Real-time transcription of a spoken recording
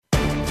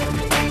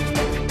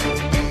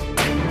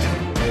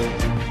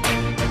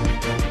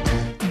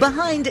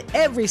Behind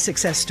every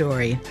success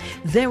story,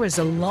 there is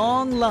a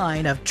long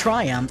line of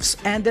triumphs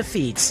and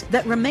defeats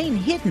that remain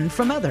hidden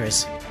from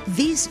others.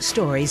 These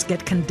stories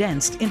get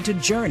condensed into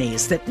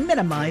journeys that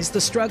minimize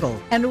the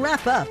struggle and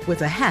wrap up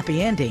with a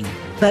happy ending.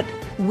 But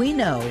we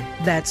know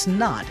that's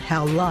not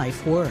how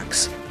life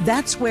works.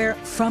 That's where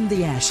From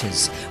the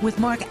Ashes with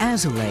Mark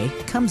Azoulay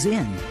comes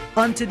in.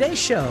 On today's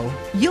show,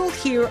 you'll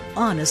hear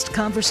honest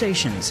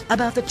conversations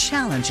about the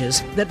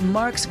challenges that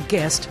Mark's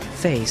guest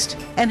faced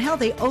and how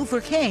they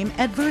overcame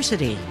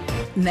adversity.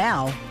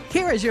 Now,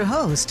 here is your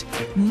host,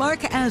 Mark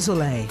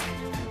Azoulay.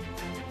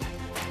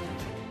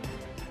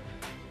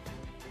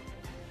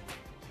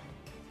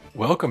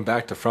 Welcome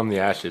back to From the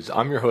Ashes.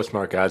 I'm your host,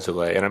 Mark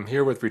Azoulay, and I'm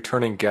here with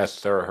returning guest,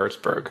 Sura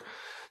Hertzberg.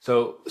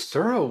 So,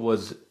 Sura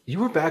you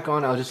were back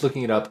on, I was just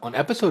looking it up, on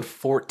episode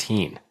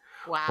 14.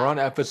 Wow. We're on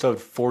episode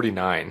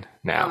 49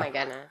 now. Oh my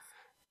goodness.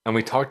 And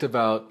we talked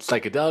about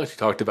psychedelics, we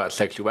talked about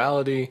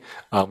sexuality.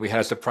 We had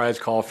a surprise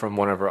call from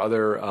one of our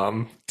other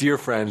dear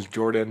friends,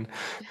 Jordan,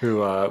 who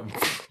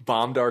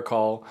bombed our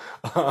call.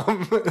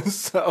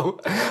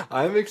 So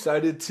I'm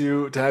excited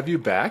to have you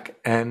back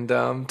and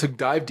to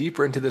dive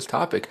deeper into this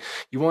topic.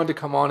 You wanted to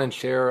come on and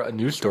share a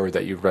news story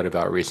that you've read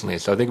about recently.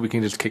 So I think we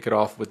can just kick it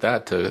off with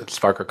that to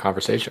spark our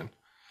conversation.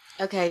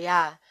 Okay,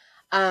 yeah.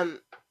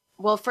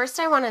 Well, first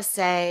I want to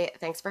say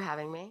thanks for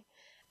having me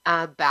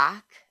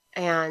back.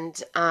 And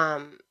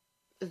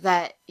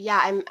that,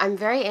 yeah, I'm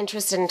very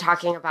interested in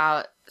talking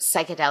about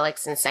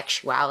psychedelics and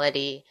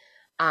sexuality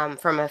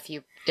from a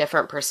few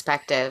different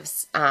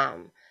perspectives.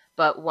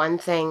 But one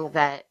thing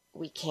that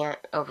we can't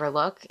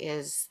overlook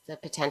is the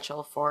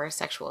potential for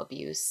sexual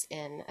abuse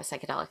in a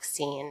psychedelic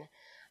scene.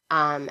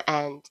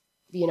 And,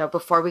 you know,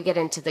 before we get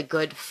into the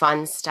good,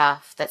 fun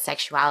stuff that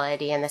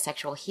sexuality and the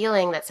sexual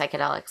healing that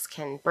psychedelics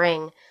can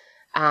bring,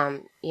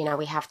 you know,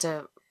 we have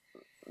to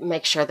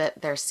make sure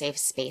that there's safe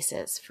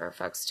spaces for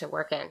folks to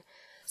work in.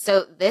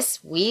 So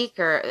this week,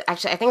 or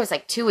actually I think it was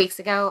like 2 weeks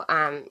ago,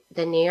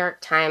 the New York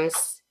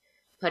Times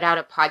put out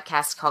a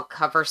podcast called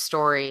Cover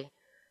Story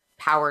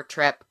Power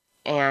Trip,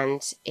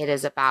 and it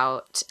is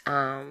about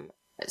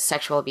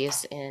sexual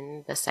abuse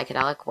in the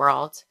psychedelic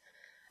world.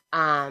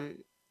 And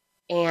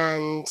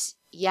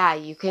yeah,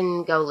 you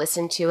can go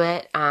listen to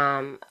it.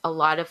 A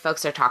lot of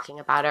folks are talking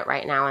about it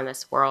right now in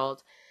this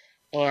world,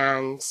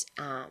 and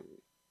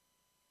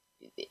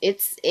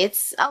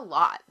it's a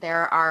lot.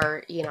 There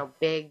are, you know,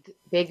 big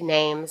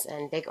names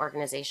and big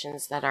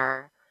organizations that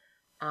are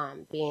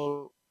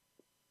being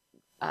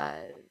I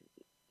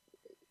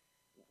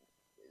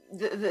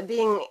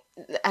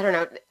don't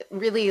know,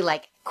 really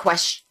like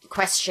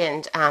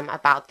questioned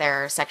about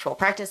their sexual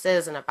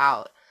practices and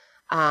about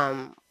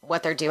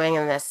what they're doing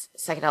in this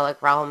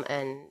psychedelic realm.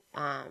 And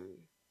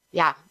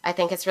yeah, I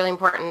think it's really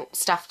important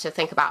stuff to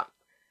think about.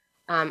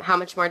 How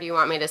much more do you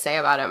want me to say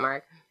about it,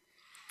 Mark?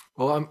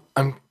 Well,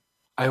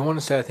 I want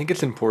to say I think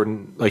it's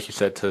important, like you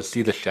said, to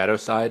see the shadow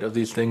side of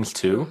these things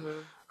too. Mm-hmm.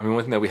 I mean,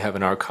 one thing that we have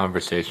in our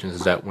conversations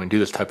is that when you do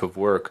this type of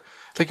work,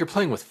 it's like you're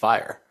playing with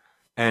fire,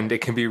 and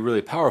it can be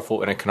really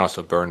powerful, and it can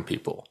also burn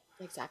people.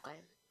 Exactly.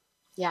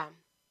 Yeah.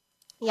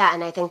 Yeah,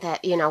 and I think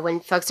that, you know,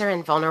 when folks are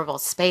in vulnerable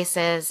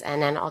spaces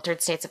and in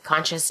altered states of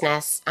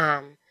consciousness,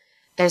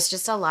 there's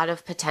just a lot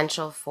of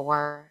potential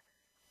for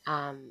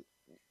all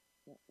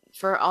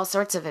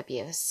sorts of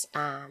abuse,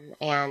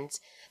 and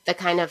the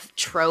kind of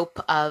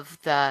trope of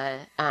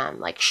the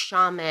like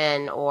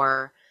shaman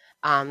or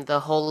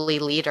the holy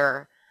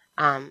leader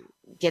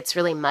gets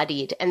really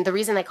muddied. And the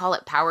reason they call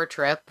it power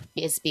trip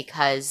is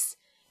because,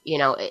 you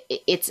know,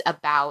 it's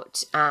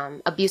about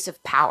abuse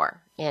of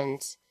power in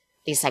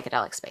these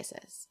psychedelic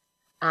spaces.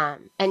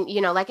 And,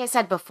 you know, like I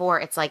said before,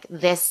 it's like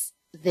this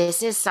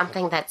is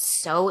something that's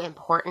so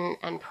important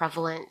and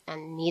prevalent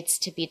and needs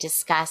to be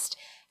discussed.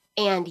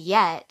 And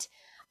yet,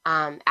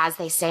 as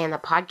they say in the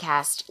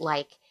podcast,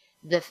 like,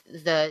 the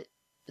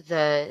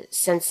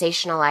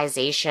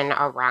sensationalization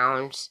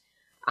around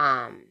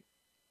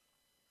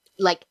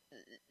like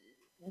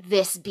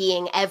this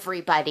being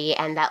everybody,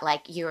 and that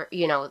like you're,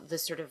 you know, the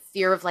sort of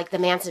fear of like the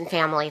Manson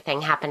family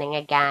thing happening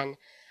again.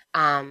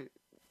 I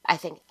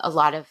think a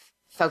lot of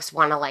folks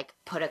want to like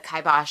put a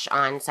kibosh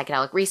on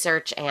psychedelic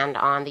research and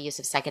on the use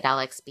of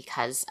psychedelics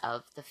because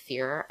of the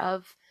fear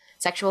of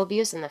sexual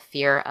abuse and the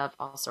fear of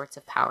all sorts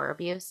of power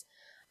abuse.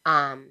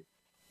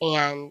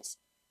 And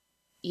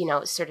you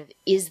know, sort of,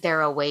 is there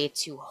a way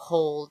to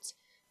hold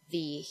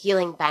the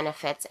healing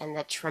benefits and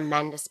the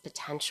tremendous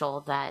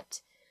potential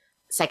that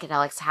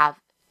psychedelics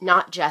have,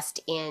 not just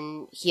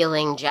in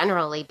healing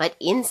generally, but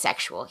in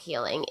sexual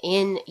healing,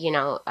 in, you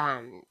know,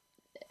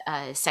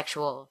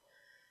 sexual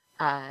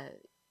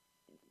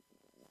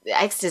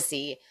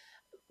ecstasy,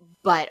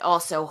 but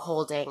also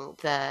holding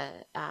the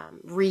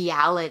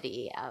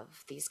reality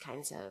of these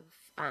kinds of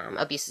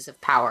abuses of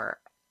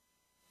power,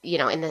 you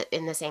know,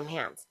 in the same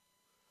hands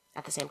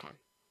at the same time.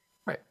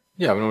 Right.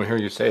 Yeah, what I hear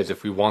you say is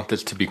if we want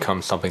this to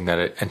become something that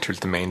it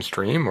enters the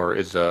mainstream or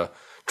is a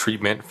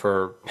treatment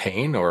for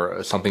pain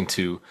or something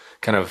to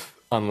kind of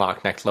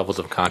unlock next levels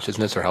of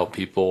consciousness or help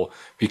people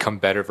become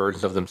better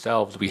versions of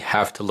themselves, we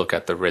have to look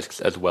at the risks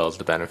as well as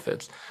the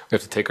benefits. We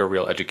have to take a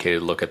real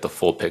educated look at the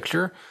full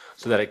picture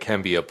so that it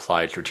can be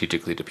applied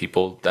strategically to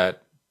people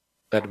that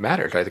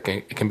matters, right?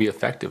 It can be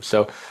effective.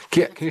 So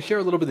can you share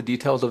a little bit of the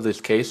details of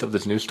this case, of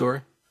this news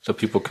story, so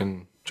people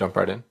can jump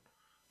right in?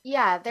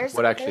 Yeah,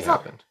 what actually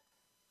happened.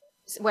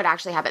 What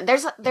actually happened?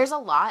 There's a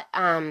lot,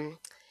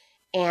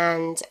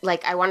 and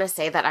like I want to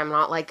say that I'm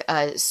not like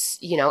a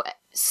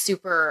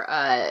super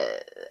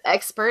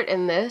expert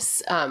in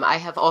this. I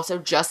have also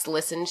just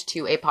listened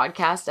to a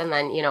podcast and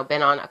then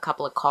been on a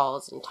couple of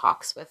calls and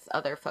talks with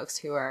other folks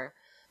who are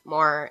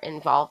more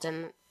involved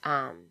in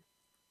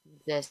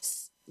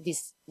this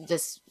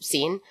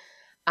scene.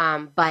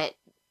 But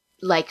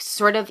like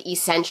sort of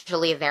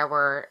essentially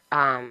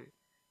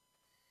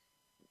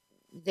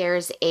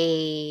there's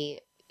a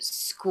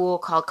school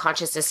called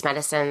Consciousness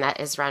Medicine that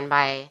is run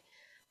by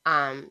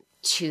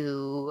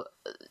two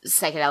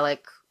psychedelic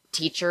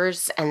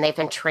teachers, and they've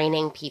been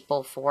training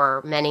people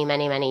for many,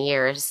 many, many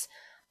years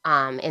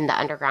in the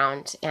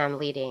underground and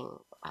leading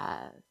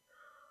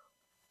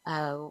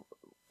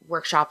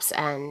workshops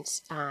and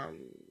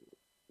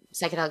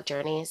psychedelic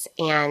journeys.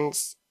 And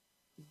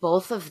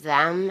both of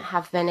them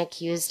have been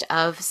accused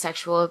of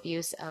sexual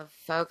abuse of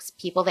folks.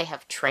 People they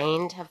have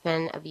trained have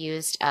been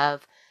abused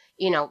of,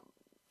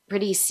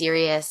 pretty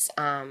serious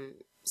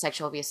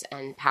sexual abuse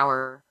and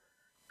power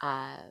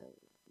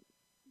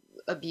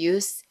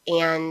abuse.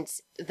 And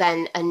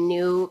then a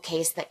new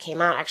case that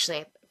came out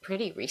actually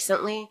pretty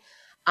recently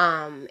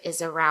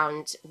is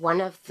around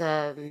one of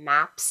the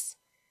MAPS,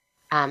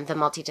 the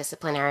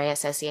Multidisciplinary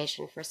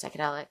Association for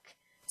Psychedelic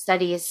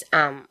Studies.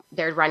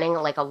 They're running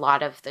like a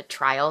lot of the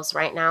trials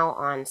right now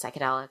on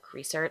psychedelic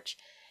research.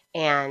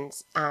 And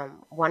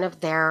one of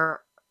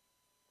their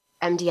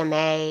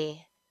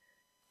MDMA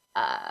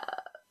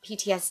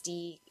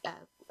PTSD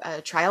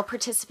trial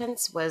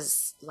participants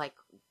was like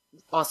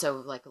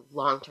also like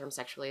long-term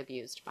sexually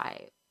abused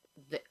by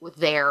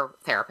their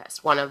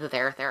therapist, one of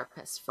their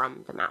therapists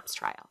from the MAPS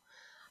trial.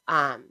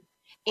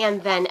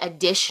 And then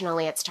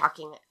additionally, it's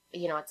talking,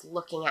 it's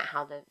looking at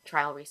how the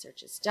trial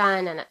research is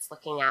done, and it's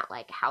looking at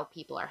like how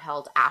people are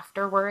held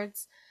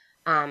afterwards.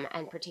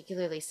 And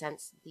particularly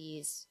since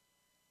these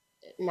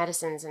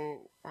medicines and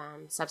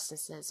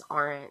substances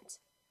aren't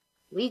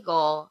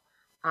legal,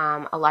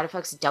 a lot of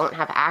folks don't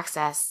have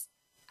access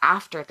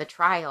after the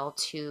trial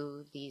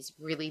to these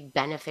really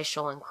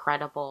beneficial,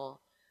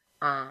 incredible,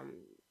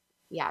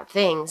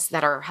 things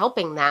that are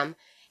helping them.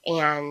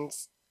 And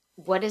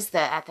what is the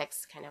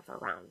ethics kind of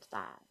around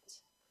that?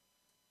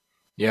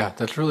 Yeah,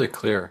 that's really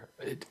clear.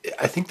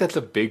 I think that's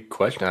a big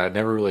question I'd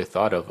never really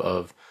thought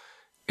of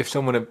if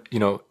someone,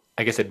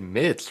 I guess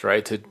admits,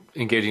 right, to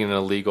engaging in an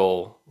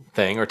illegal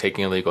thing or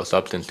taking a illegal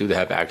substance, do they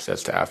have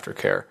access to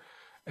aftercare?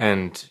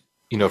 And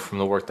from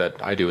the work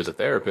that I do as a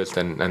therapist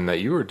and that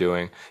you were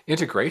doing,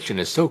 integration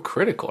is so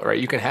critical, right?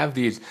 You can have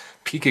these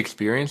peak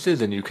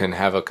experiences and you can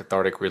have a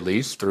cathartic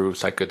release through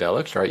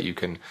psychedelics, right? You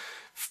can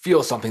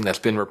feel something that's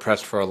been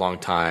repressed for a long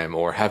time,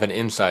 or have an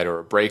insight or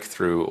a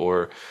breakthrough,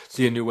 or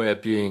see a new way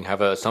of being,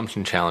 have an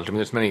assumption challenge. I mean,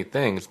 there's many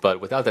things,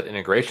 but without that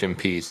integration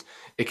piece,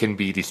 it can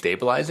be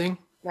destabilizing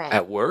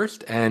at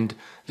worst and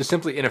just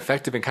simply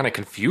ineffective and kind of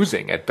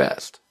confusing at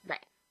best. Right.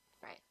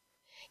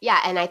 Yeah,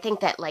 and I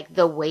think that like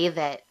the way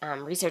that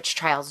research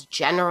trials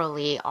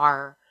generally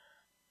are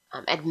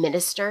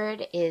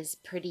administered is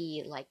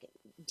pretty like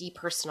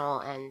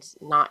depersonal and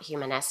not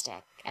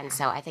humanistic. And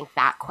so I think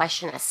that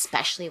question,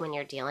 especially when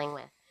you're dealing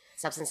with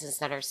substances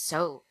that are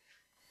so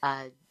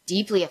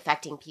deeply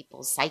affecting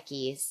people's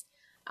psyches,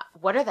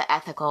 what are the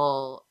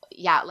ethical,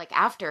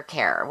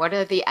 aftercare? What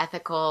are the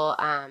ethical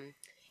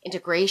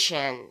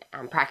integration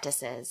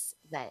practices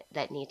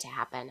that need to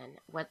happen? And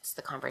what's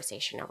the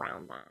conversation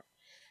around that?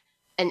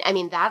 And I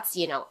mean, that's,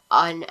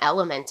 an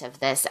element of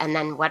this. And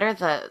then what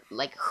are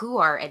who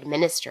are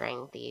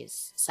administering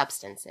these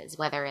substances,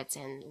 whether it's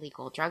in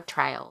legal drug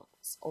trials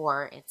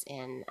or it's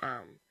in,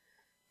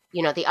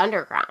 the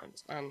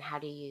underground? And how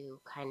do you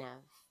kind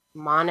of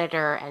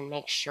monitor and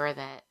make sure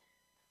that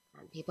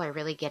people are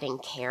really getting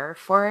cared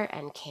for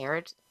and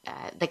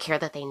the care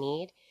that they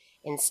need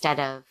instead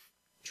of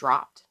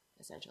dropped,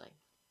 essentially?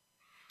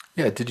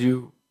 Yeah. Did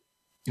you,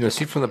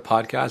 see from the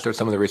podcast or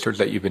some of the research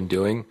that you've been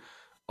doing,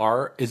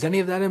 is any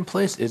of that in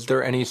place? Is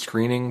there any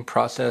screening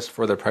process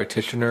for the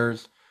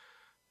practitioners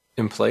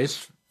in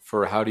place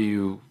for how do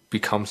you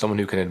become someone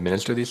who can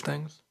administer these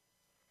things?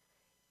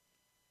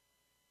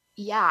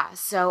 Yeah.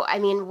 So, I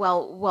mean,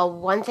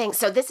 one thing,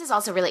 so this is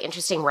also really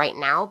interesting right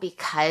now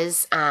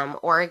because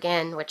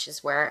Oregon, which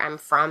is where I'm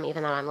from,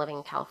 even though I'm living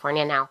in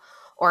California now,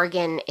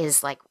 Oregon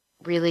is like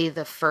really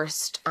the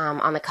first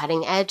on the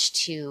cutting edge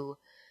to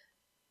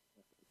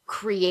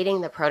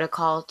creating the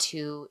protocol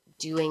to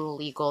doing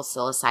legal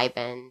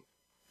psilocybin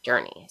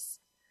journeys.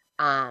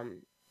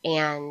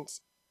 And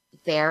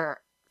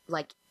they're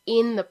like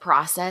in the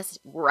process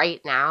right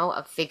now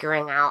of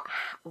figuring out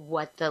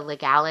what the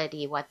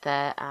legality, what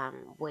the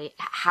way,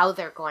 how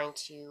they're going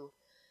to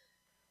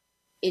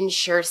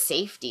ensure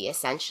safety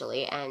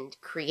essentially and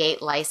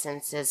create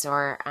licenses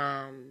or,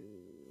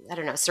 I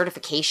don't know,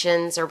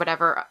 certifications or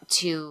whatever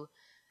to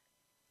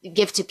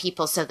give to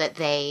people so that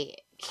they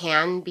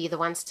can be the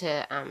ones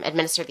to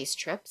administer these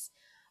trips.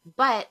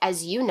 But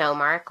as you know,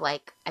 Mark,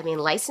 like, I mean,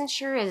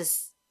 licensure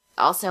is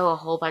also a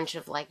whole bunch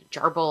of like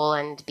jarble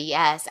and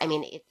BS. I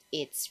mean,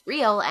 it's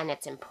real and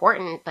it's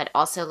important, but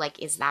also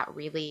like, is that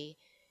really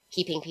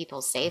keeping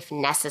people safe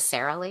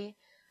necessarily?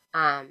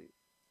 And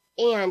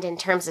in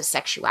terms of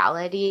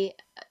sexuality,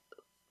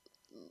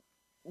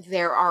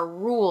 there are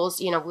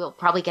rules, you know, we'll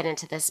probably get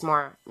into this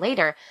more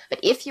later, but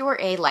if you're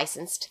a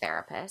licensed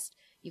therapist,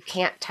 you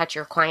can't touch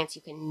your clients.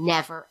 You can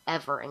never,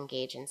 ever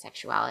engage in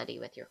sexuality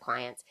with your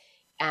clients.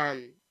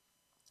 And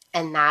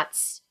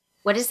that's,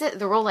 what is it?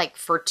 The rule, like,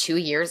 for 2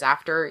 years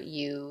after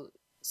you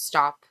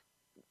stop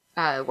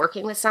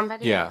working with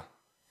somebody? Yeah.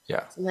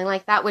 Yeah. Something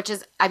like that, which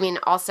is, I mean,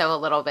 also a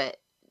little bit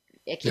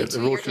icky. Yeah, the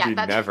rule should be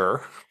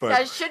never. But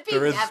that should be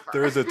never.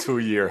 There is a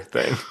 2-year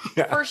thing.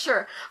 Yeah. For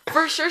sure.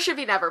 For sure should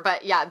be never.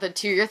 But yeah, the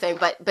 2-year thing.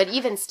 But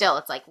even still,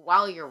 it's like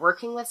while you're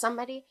working with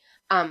somebody.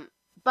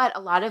 But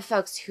a lot of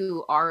folks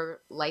who are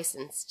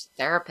licensed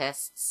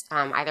therapists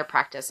either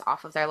practice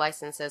off of their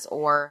licenses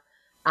or,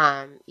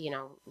 you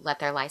know, let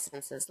their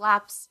licenses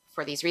lapse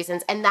for these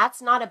reasons. And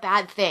that's not a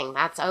bad thing.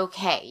 That's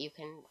okay. You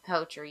can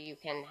coach or you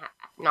can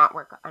not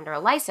work under a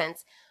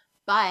license,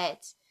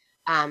 but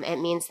it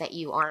means that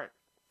you aren't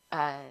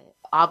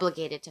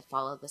obligated to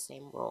follow the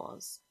same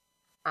rules.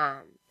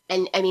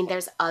 And I mean,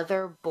 there's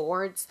other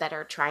boards that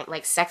are trying,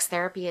 like sex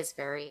therapy is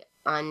very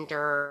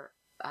under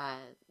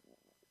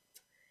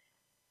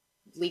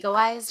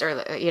legalized,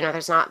 or you know,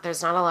 there's not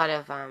a lot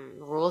of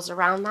rules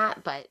around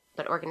that, but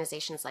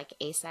organizations like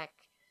ASEC,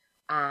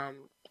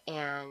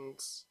 and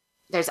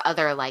there's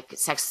other like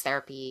sex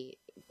therapy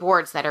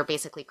boards that are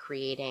basically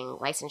creating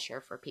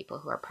licensure for people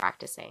who are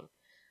practicing.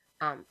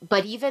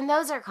 But even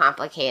those are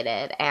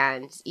complicated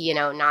and, you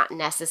know, not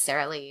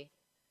necessarily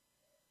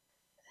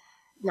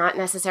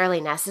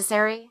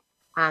necessary,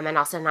 and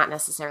also not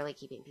necessarily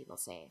keeping people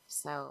safe.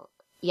 So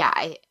yeah,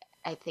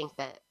 I think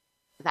that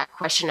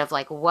question of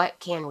like, what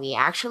can we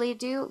actually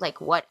do?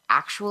 Like what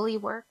actually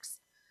works,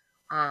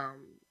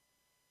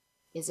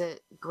 is a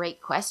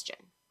great question.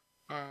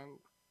 And,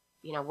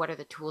 you know, what are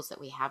the tools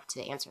that we have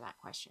to answer that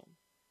question?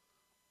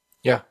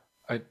 Yeah.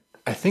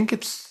 I think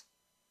it's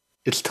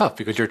tough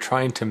because you're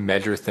trying to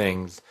measure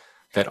things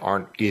that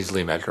aren't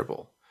easily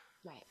measurable.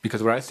 Right.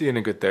 Because what I see in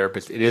a good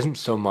therapist, it isn't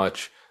so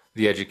much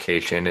the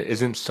education. It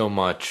isn't so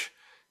much,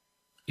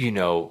 you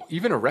know,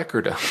 even a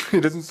record.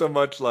 It isn't so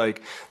much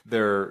like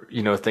their,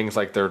 you know, things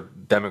like their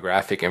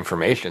demographic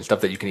information,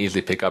 stuff that you can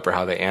easily pick up, or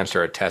how they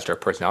answer a test or a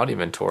personality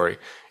inventory.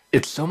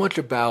 It's so much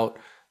about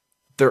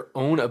their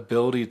own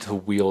ability to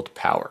wield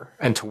power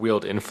and to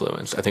wield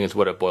influence. I think is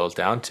what it boils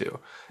down to.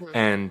 Mm-hmm.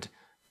 And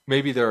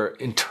maybe their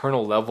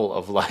internal level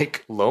of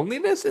like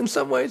loneliness in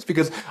some ways,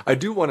 because I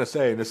do want to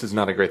say, and this is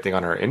not a great thing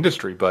on our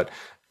industry, but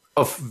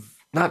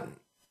not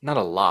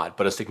a lot,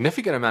 but a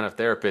significant amount of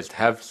therapists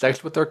have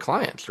sex with their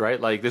clients, right?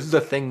 Like this is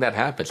a thing that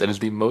happens, and is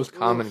the most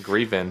common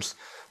grievance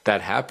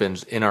that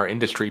happens in our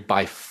industry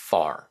by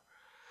far.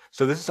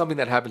 So this is something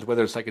that happens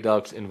whether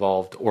psychedelics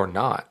involved or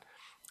not.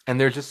 And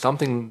there's just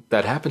something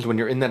that happens when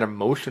you're in that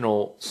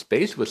emotional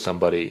space with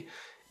somebody.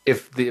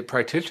 If the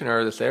practitioner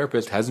or the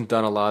therapist hasn't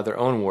done a lot of their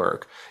own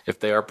work, if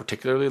they are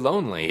particularly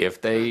lonely,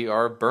 if they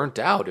are burnt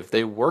out, if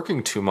they're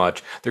working too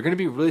much, they're going to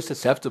be really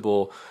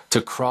susceptible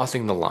to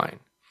crossing the line.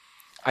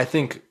 I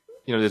think,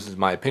 you know, this is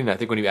my opinion. I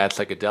think when you add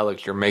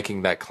psychedelics, you're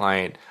making that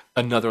client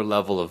another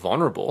level of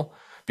vulnerable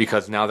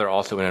because now they're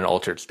also in an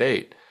altered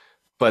state.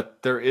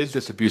 But there is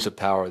this abuse of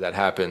power that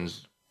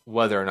happens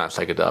whether or not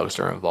psychedelics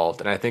are involved.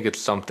 And I think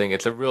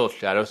it's a real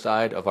shadow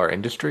side of our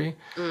industry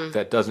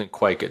that doesn't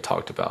quite get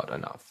talked about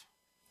enough.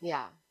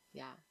 Yeah.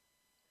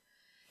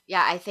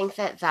 I think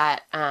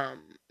that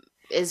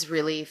is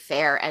really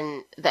fair,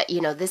 and that,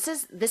 you know, this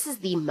is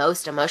the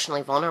most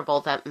emotionally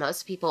vulnerable that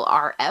most people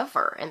are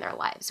ever in their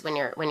lives when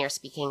you're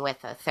speaking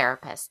with a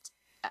therapist,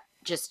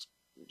 just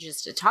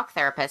a talk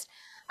therapist,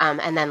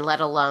 and then let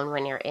alone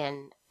when you're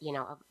in, you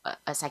know,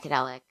 a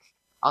psychedelic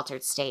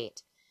altered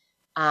state.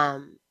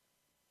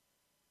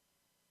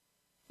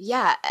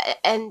 Yeah,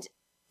 and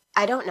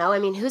I don't know. I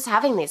mean, who's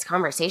having these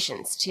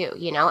conversations too,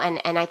 you know?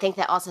 And I think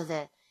that also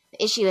the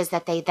issue is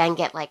that they then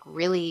get like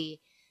really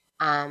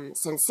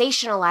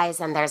sensationalized,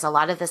 and there's a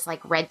lot of this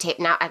like red tape.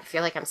 Now I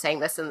feel like I'm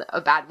saying this in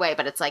a bad way,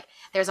 but it's like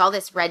there's all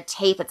this red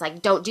tape. It's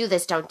like, don't do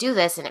this,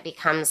 and it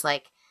becomes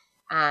like,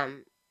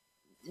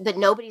 but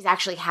nobody's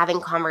actually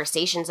having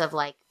conversations of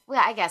like,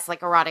 well, I guess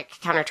like erotic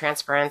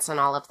countertransference and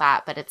all of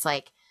that. But it's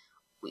like,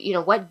 you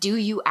know, what do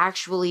you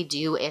actually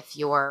do if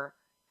you're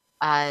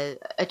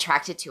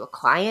attracted to a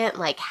client?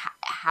 Like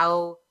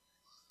how,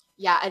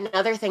 yeah.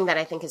 Another thing that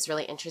I think is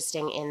really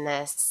interesting in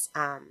this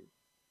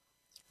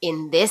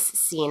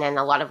scene, and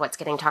a lot of what's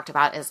getting talked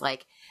about, is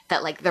like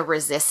that, like the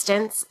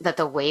resistance, that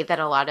the way that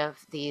a lot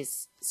of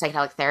these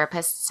psychedelic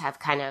therapists have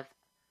kind of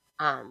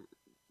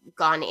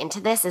gone into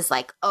this is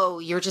like, oh,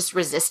 you're just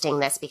resisting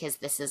this because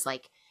this is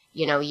like,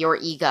 your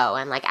ego,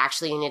 and like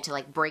actually you need to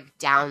like break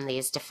down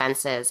these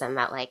defenses, and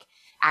that like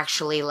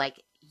actually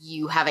like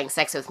you having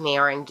sex with me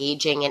or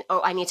engaging in,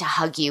 I need to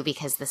hug you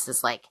because this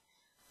is like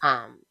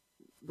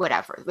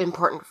whatever,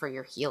 important for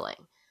your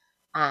healing.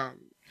 Yeah,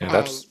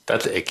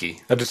 that's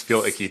icky. I just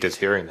feel icky just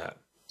hearing that.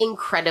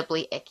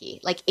 Incredibly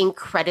icky.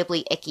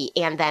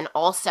 And then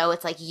also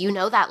it's like,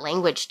 that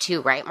language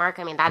too, right, Mark?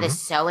 I mean, that is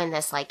so in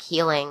this like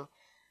healing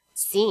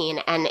scene,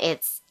 and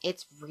it's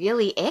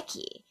really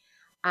icky.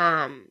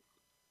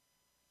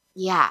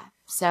 Yeah.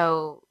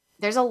 So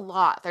there's a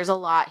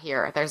lot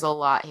here.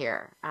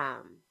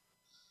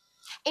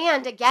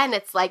 And again,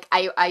 it's like,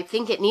 I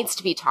think it needs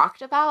to be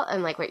talked about.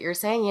 And like what you're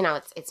saying,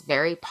 it's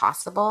very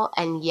possible.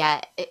 And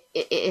yet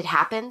it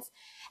happens.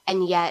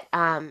 And yet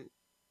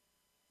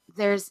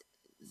there's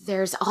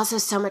also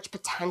so much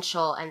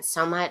potential and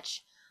so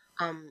much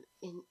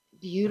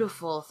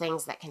beautiful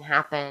things that can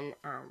happen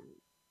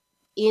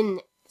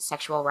in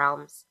sexual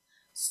realms.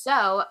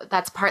 So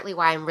that's partly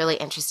why I'm really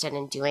interested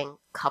in doing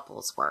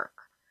couples work,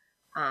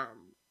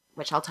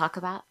 which I'll talk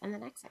about in the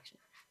next section.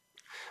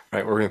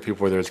 Right, working with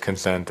people where there's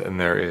consent and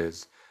there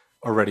is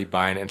already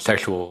buy-in and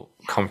sexual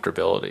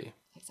comfortability.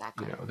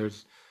 Exactly.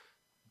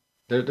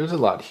 There's a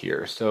lot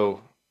here.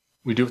 So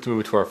we do have to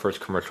move to our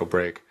first commercial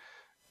break.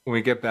 When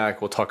we get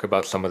back, we'll talk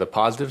about some of the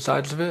positive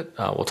sides of it.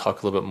 We'll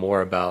talk a little bit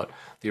more about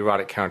the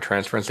erotic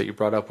countertransference that you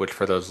brought up, which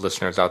for those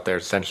listeners out there,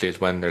 essentially is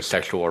when there's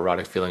sexual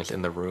erotic feelings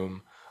in the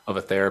room of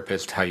a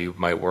therapist, how you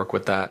might work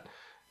with that,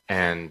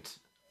 and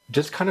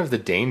just kind of the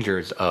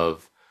dangers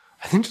of,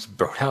 I think, just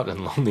burnout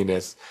and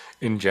loneliness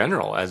in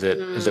general as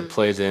it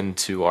plays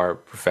into our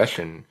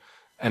profession.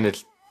 And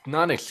it's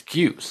not an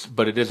excuse,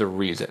 but it is a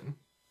reason.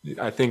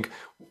 I think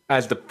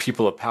as the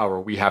people of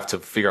power, we have to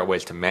figure out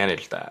ways to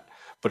manage that.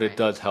 But it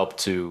does help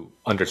to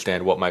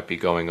understand what might be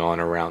going on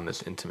around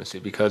this intimacy,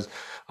 because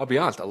I'll be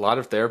honest, a lot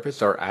of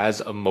therapists are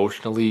as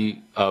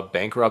emotionally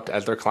bankrupt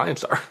as their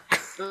clients are,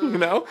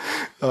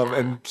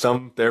 and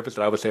some therapists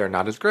that I would say are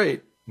not as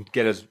great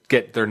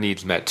get their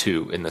needs met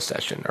too in the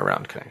session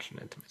around connection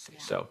and intimacy.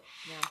 Yeah. So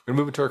we're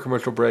moving to our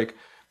commercial break,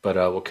 but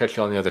we'll catch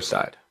you on the other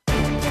side.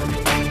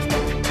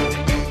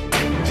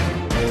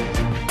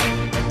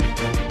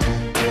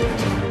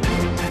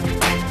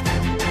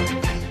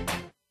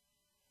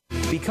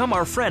 Become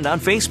our friend on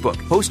Facebook.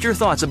 Post your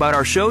thoughts about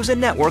our shows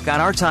and network on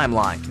our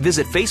timeline.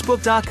 Visit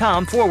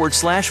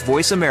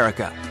facebook.com/Voice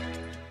America.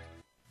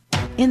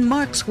 In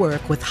Mark's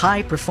work with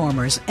high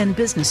performers and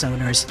business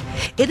owners,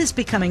 it is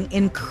becoming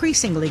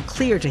increasingly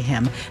clear to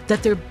him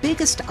that their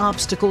biggest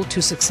obstacle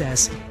to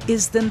success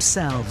is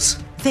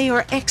themselves. They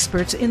are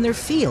experts in their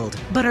field,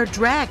 but are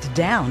dragged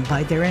down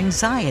by their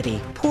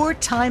anxiety, poor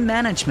time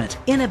management,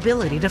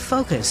 inability to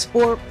focus,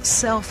 or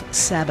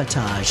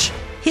self-sabotage.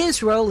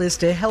 His role is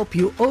to help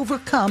you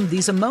overcome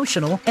these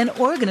emotional and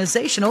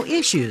organizational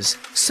issues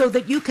so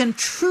that you can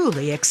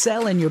truly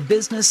excel in your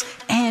business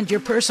and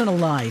your personal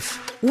life.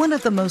 One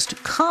of the most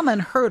common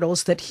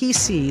hurdles that he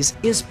sees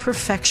is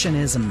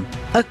perfectionism,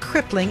 a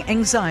crippling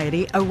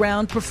anxiety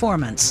around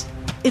performance.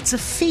 It's a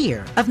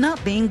fear of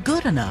not being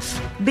good enough,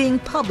 being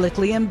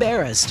publicly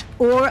embarrassed,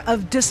 or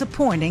of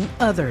disappointing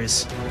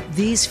others.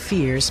 These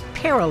fears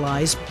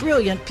paralyze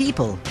brilliant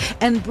people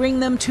and bring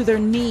them to their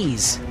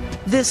knees.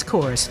 This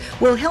course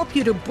will help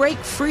you to break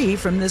free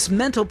from this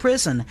mental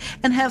prison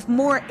and have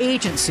more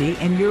agency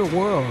in your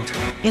world.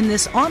 In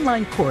this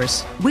online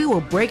course, we will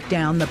break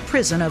down the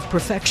prison of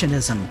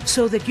perfectionism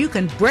so that you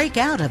can break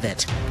out of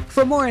it.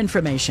 For more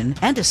information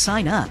and to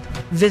sign up,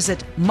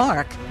 visit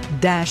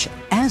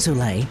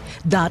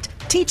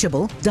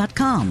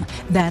mark-azulay.teachable.com.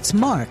 That's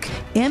Mark,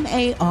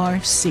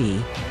 MARC-Azulay,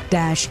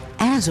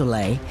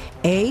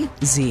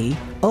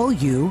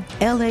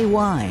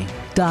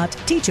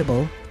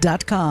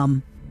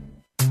 AZOULAY.teachable.com.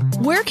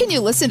 Where can you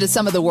listen to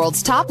some of the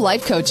world's top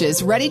life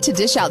coaches ready to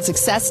dish out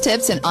success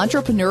tips and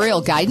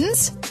entrepreneurial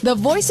guidance? The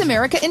Voice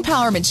America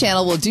Empowerment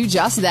Channel will do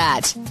just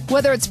that.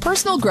 Whether it's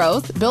personal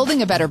growth,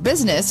 building a better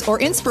business, or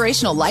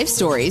inspirational life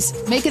stories,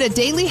 make it a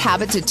daily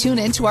habit to tune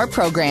into our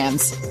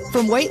programs.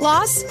 From weight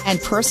loss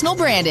and personal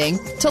branding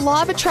to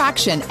law of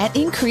attraction and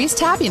increased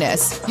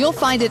happiness, you'll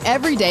find it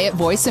every day at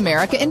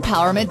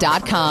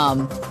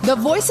VoiceAmericaEmpowerment.com. The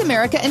Voice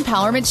America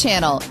Empowerment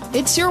Channel.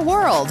 It's your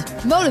world.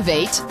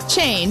 Motivate,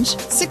 change,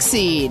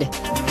 succeed.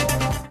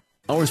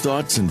 Our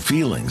thoughts and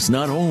feelings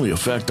not only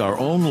affect our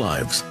own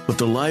lives, but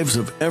the lives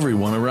of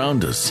everyone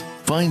around us.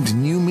 Find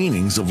new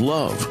meanings of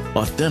love,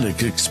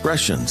 authentic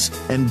expressions,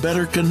 and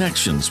better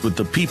connections with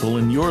the people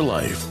in your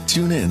life.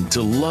 Tune in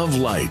to Love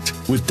Light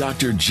with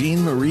Dr.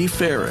 Jean Marie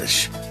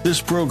Farish.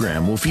 This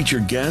program will feature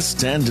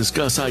guests and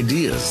discuss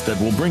ideas that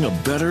will bring a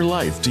better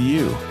life to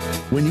you.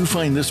 When you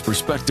find this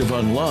perspective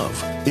on love,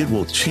 it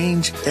will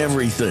change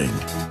everything.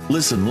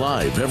 Listen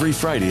live every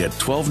Friday at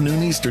 12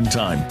 noon Eastern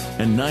Time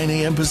and 9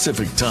 a.m.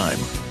 Pacific Time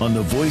on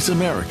the Voice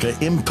America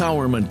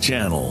Empowerment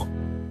Channel.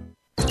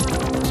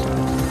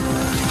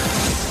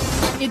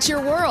 It's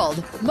your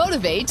world.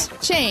 Motivate,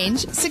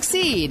 change,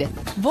 succeed.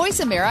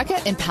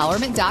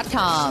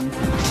 VoiceAmericaEmpowerment.com.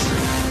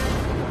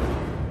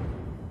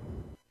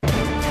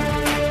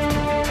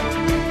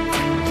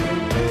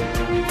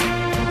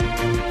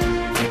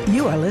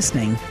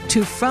 listening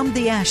to From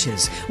the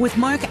Ashes with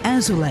Mark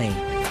Azoulay.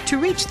 To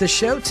reach the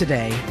show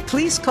today,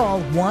 please call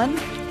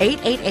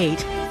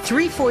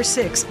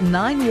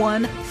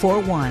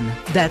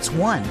 1-888-346-9141. That's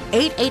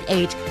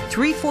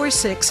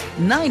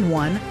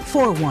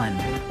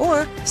 1-888-346-9141.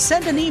 Or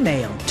send an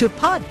email to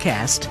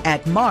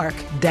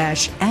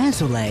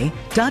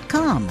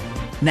podcast@mark-azoulay.com.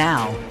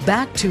 Now,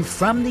 back to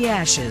From the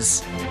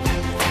Ashes.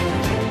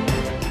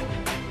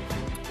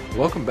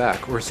 Welcome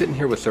back. We're sitting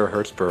here with Sura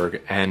Hertzberg,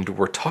 and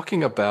we're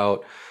talking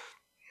about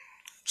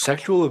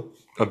sexual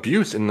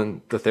abuse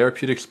in the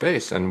therapeutic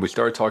space. And we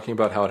started talking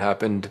about how it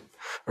happened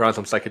around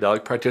some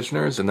psychedelic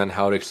practitioners and then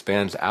how it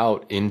expands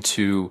out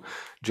into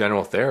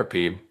general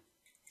therapy.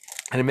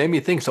 And it made me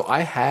think, so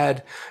I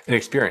had an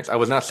experience. I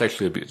was not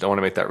sexually abused. I want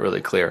to make that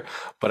really clear.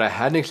 But I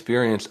had an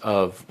experience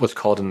of what's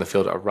called in the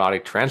field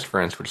erotic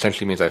transference, which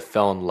essentially means I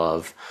fell in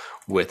love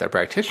with a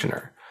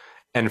practitioner.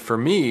 And for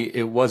me,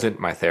 it wasn't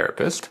my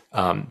therapist,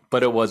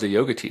 but it was a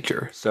yoga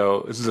teacher.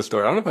 So this is a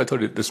story. I don't know if I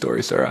told you this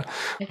story, Sarah.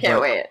 I can't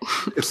wait.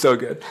 It's so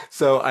good.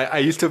 So I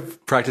used to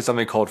practice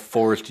something called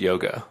forest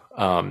yoga,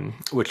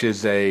 which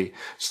is a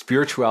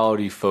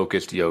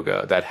spirituality-focused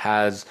yoga that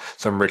has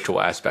some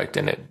ritual aspect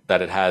in it,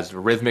 that it has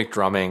rhythmic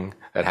drumming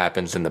that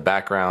happens in the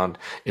background.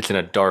 It's in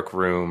a dark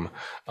room.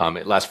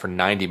 It lasts for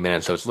 90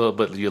 minutes, so it's a little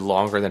bit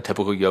longer than a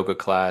typical yoga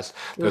class.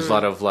 There's a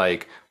lot of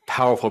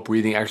powerful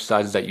breathing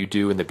exercises that you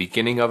do in the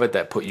beginning of it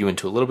that put you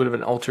into a little bit of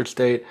an altered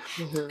state.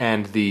 Mm-hmm.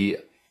 And the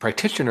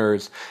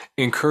practitioners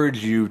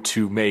encourage you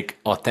to make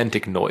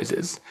authentic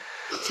noises.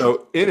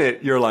 So in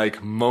it, you're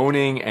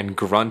moaning and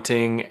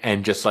grunting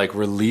and just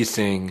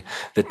releasing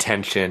the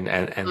tension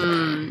and the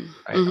pain.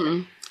 Right?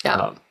 Mm-hmm.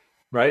 Yeah.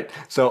 Right?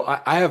 So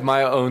I have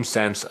my own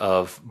sense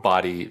of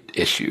body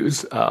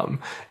issues.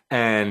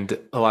 And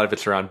a lot of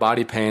it's around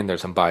body pain.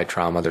 There's some body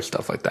trauma. There's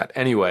stuff like that.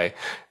 Anyway,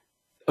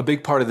 a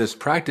big part of this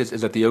practice is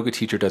that the yoga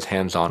teacher does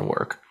hands-on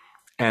work.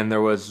 And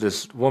there was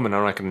this woman,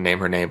 I'm not going to name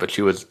her name, but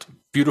she was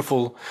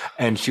beautiful.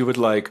 And she would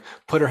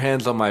put her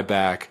hands on my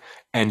back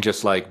and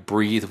just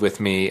breathe with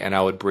me. And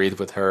I would breathe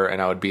with her.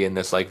 And I would be in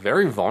this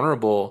very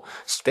vulnerable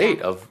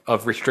state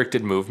of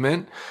restricted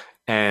movement.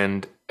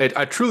 And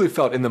I truly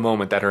felt in the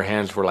moment that her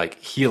hands were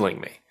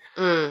healing me.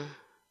 Mm.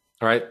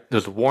 All right.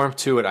 There's warmth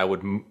to it.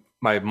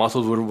 My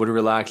muscles would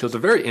relax. It was a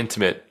very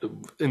intimate,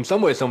 in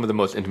some ways, some of the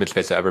most intimate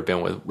space I've ever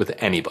been with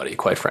anybody,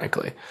 quite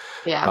frankly.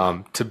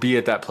 Yeah. To be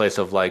at that place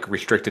of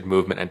restricted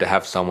movement and to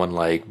have someone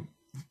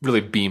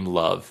really beam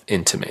love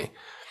into me.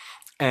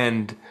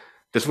 And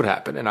this would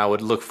happen and I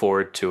would look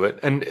forward to it.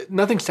 And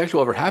nothing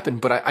sexual ever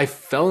happened, but I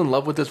fell in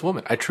love with this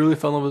woman. I truly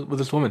fell in love with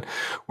this woman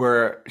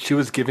where she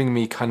was giving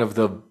me kind of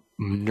the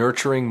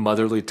nurturing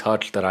motherly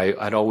touch that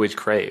I'd always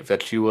craved,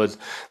 that she was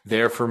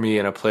there for me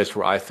in a place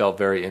where I felt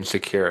very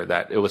insecure,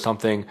 that it was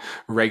something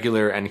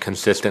regular and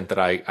consistent that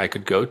I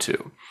could go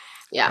to.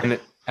 Yeah. And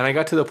I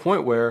got to the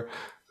point where,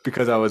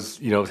 because I was,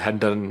 hadn't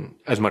done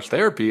as much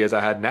therapy as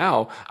I had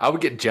now, I would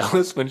get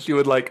jealous when she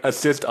would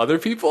assist other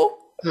people.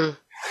 Hmm.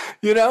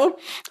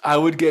 I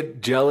would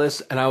get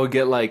jealous and I would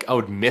get I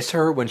would miss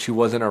her when she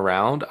wasn't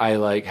around.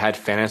 I had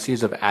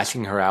fantasies of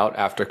asking her out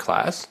after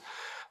class.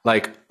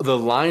 The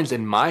lines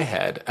in my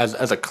head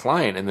as a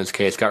client in this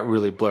case got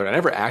really blurred. I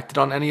never acted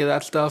on any of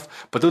that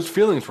stuff, but those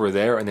feelings were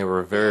there and they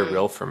were very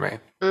real for me.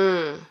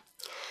 Mm.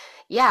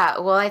 Yeah.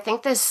 Well, I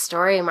think this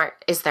story,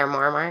 Mark, is there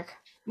more, Mark?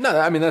 No,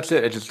 I mean, that's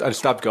it. I just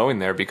stopped going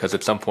there because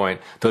at some point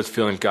those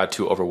feelings got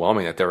too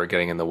overwhelming that they were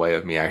getting in the way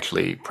of me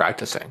actually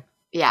practicing.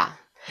 Yeah.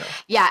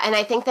 Yeah. And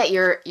I think that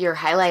you're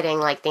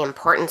highlighting the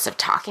importance of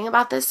talking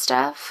about this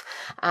stuff.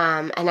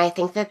 And I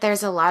think that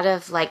there's a lot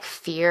of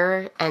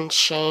fear and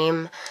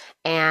shame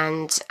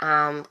and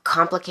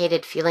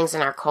complicated feelings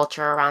in our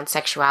culture around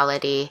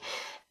sexuality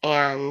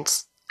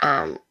and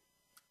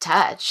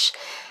touch.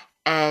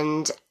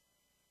 And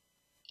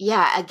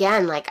yeah,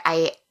 again,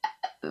 I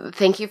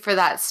thank you for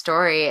that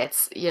story.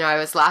 It's, I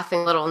was laughing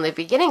a little in the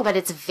beginning, but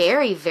it's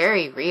very,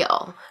 very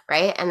real,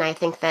 right? And I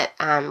think that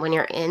when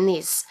you're in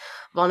these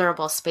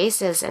vulnerable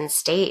spaces and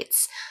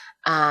states,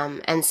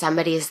 and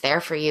somebody is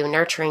there for you,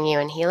 nurturing you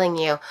and healing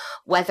you,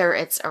 whether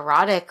it's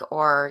erotic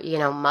or,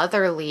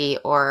 motherly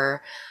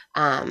or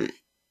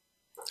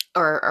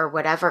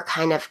whatever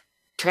kind of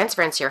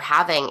transference you're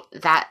having,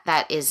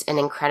 that is an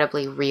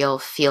incredibly real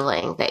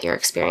feeling that you're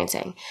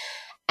experiencing.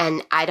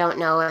 And I don't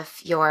know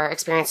if your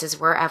experiences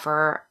were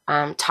ever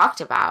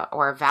talked about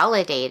or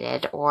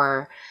validated,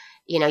 or,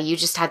 you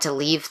just had to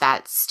leave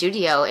that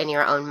studio in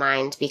your own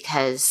mind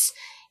because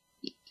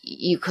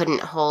you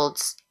couldn't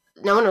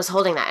no one was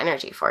holding that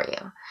energy for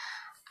you.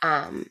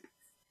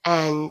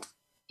 And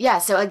yeah,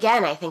 so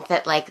again, I think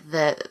that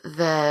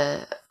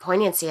the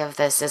poignancy of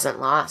this isn't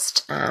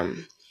lost.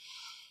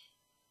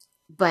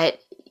 But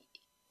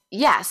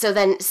yeah, so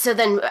then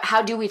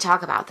how do we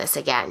talk about this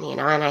again,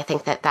 And I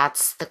think that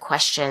that's the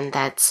question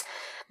that's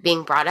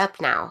being brought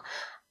up now,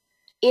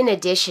 in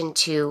addition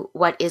to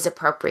what is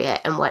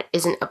appropriate and what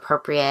isn't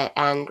appropriate,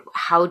 and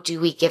how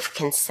do we give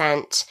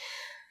consent?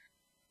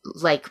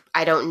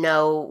 I don't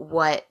know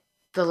what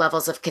the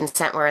levels of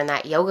consent were in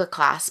that yoga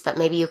class, but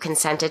maybe you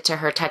consented to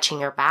her touching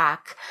your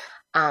back.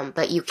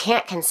 But you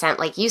can't consent,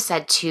 like you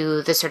said,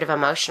 to the sort of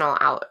emotional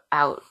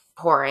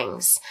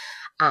outpourings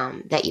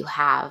that you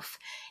have.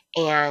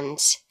 And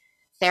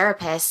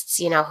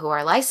therapists, who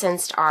are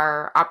licensed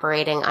are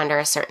operating under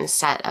a certain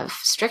set of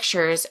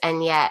strictures.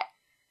 And yet,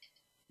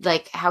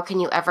 like, how can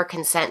you ever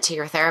consent to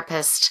your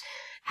therapist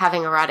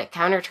having erotic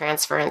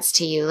countertransference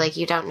to you? Like,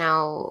 you don't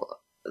know,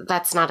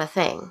 that's not a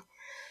thing.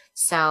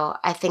 So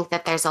I think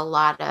that there's a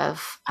lot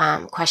of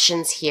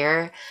questions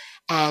here,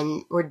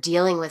 and we're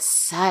dealing with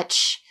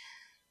such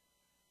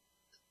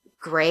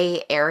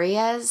gray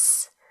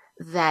areas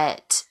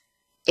that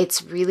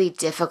it's really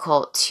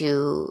difficult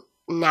to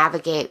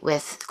navigate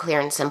with clear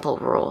and simple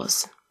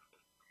rules.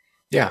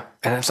 Yeah.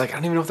 And it's like, I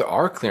don't even know if there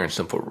are clear and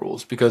simple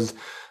rules, because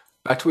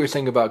back to what you're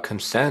saying about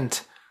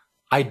consent,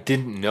 I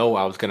didn't know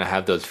I was going to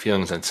have those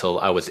feelings until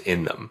I was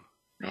in them.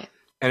 Right.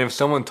 And if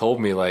someone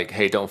told me, like,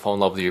 hey, don't fall in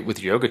love with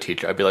your yoga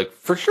teacher, I'd be like,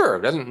 for sure.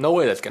 There's no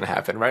way that's going to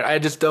happen, right? I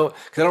just don't,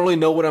 because I don't really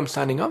know what I'm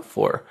signing up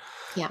for.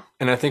 Yeah.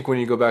 And I think when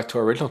you go back to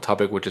our original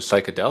topic, which is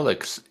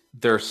psychedelics,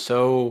 they're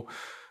so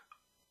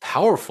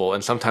powerful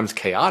and sometimes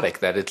chaotic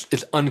that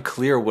it's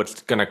unclear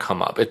what's going to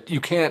come up. You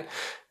can't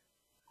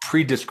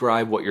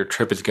pre-describe what your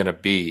trip is going to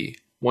be.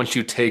 Once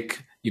you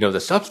take,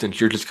 the substance,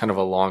 you're just kind of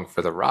along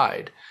for the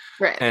ride.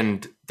 Right.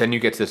 And then you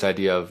get to this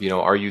idea of,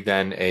 are you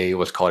then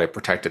what's called a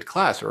protected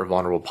class or a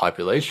vulnerable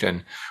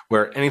population,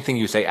 where anything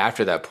you say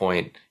after that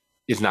point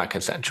is not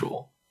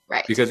consensual.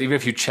 Right. Because even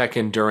if you check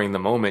in during the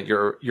moment,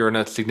 you're in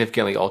a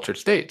significantly altered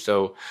state.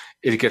 So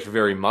it gets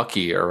very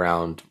mucky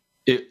around,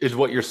 is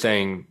what you're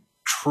saying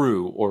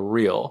true or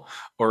real,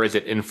 or is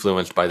it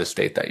influenced by the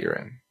state that you're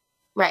in?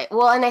 Right.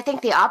 Well, and I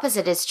think the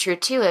opposite is true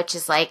too, which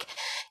is like,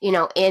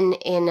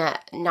 in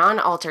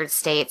non-altered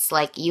states,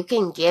 like, you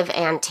can give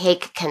and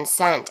take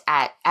consent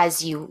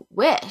as you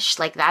wish.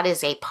 Like, that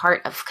is a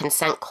part of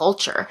consent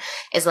culture,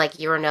 is like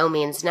your no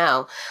means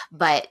no.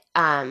 But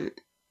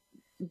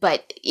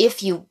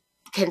if you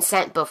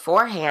consent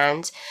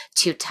beforehand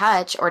to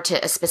touch, or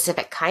to a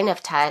specific kind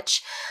of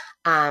touch,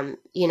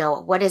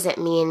 what does it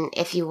mean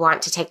if you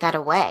want to take that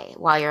away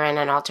while you're in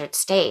an altered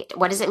state?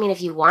 What does it mean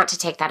if you want to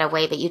take that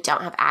away, but you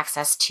don't have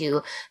access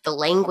to the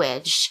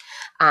language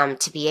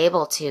to be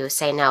able to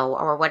say no?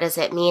 Or what does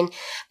it mean?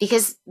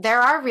 Because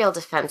there are real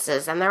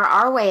defenses, and there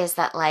are ways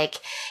that, like,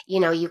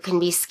 you can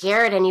be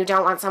scared and you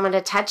don't want someone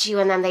to touch you,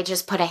 and then they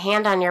just put a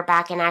hand on your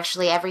back and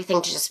actually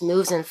everything just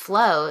moves and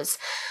flows.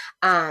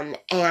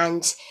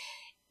 And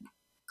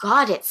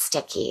God, it's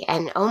sticky.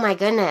 And oh my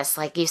goodness,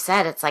 like you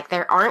said, it's like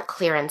there aren't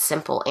clear and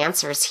simple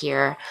answers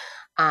here.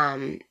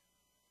 And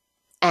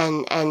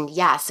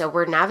yeah, so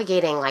we're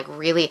navigating like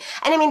really,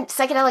 and I mean,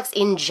 psychedelics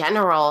in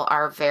general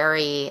are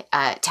very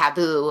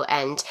taboo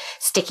and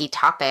sticky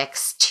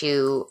topics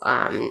to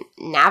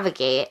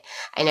navigate.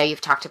 I know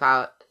you've talked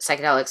about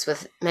psychedelics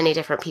with many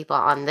different people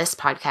on this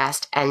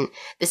podcast, and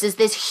this is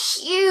this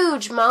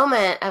huge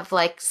moment of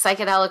like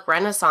psychedelic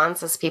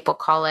renaissance, as people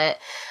call it,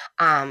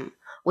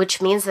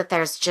 which means that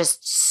there's just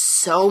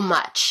so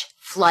much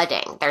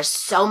flooding. There's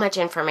so much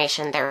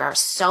information. There are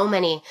so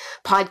many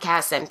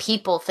podcasts and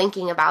people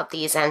thinking about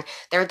these, and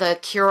they're the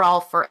cure-all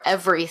for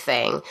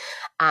everything,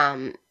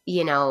 and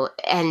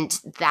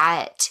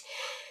that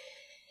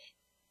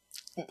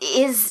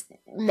is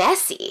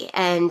messy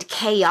and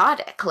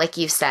chaotic, like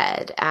you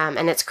said,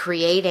 and it's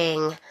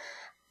creating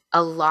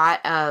a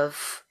lot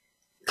of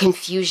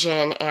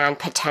confusion and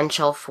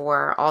potential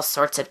for all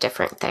sorts of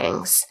different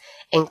things,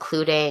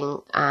 including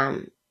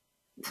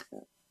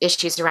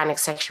issues surrounding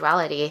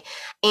sexuality.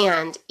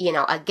 And,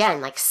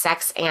 again, like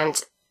sex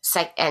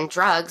and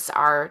drugs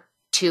are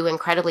two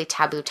incredibly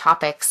taboo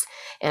topics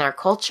in our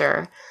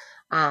culture,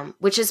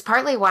 which is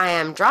partly why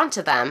I'm drawn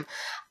to them.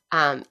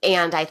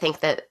 And I think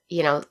that,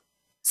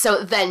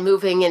 so then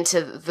moving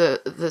into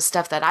the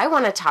stuff that I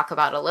want to talk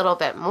about a little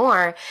bit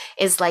more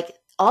is like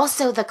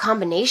also the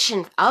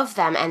combination of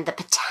them and the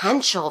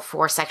potential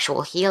for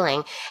sexual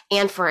healing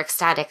and for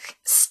ecstatic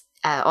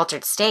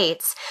altered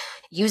states,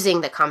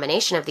 using the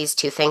combination of these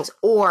two things,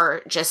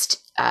 or just,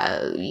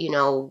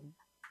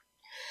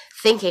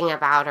 thinking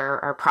about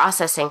or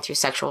processing through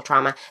sexual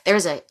trauma.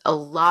 There's an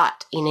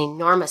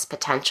enormous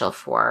potential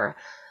for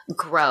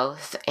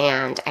growth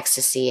and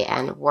ecstasy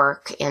and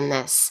work in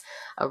this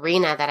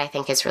arena that I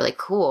think is really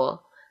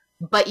cool.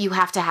 But you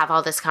have to have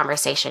all this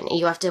conversation.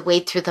 You have to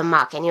wade through the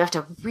muck, and you have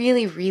to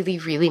really, really,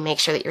 really make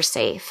sure that you're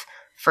safe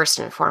first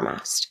and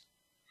foremost.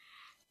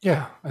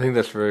 Yeah, I think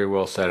that's very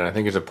well said. And I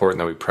think it's important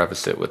that we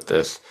preface it with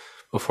this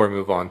before we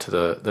move on to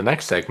the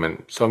next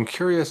segment. So I'm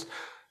curious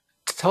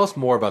to tell us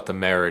more about the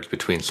marriage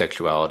between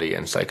sexuality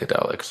and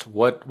psychedelics.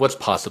 What's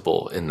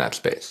possible in that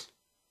space?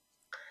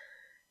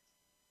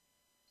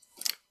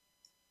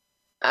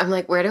 I'm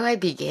like, where do I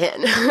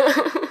begin?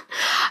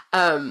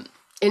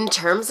 In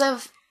terms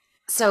of,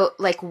 so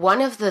like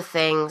one of the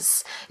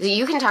things,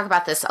 you can talk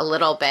about this a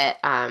little bit,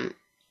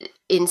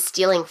 in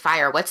Stealing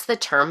Fire. What's the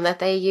term that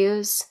they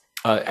use?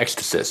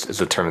 Ecstasis is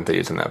the term that they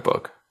use in that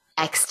book.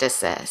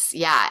 Ecstasis.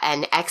 Yeah.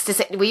 And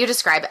ecstasy. Will you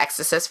describe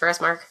ecstasis for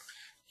us, Mark?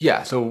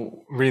 Yeah,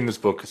 so reading this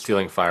book,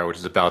 Stealing Fire, which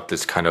is about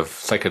this kind of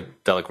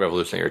psychedelic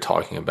revolution that you're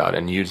talking about,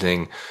 and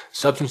using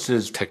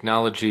substances,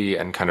 technology,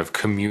 and kind of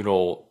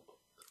communal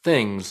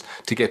things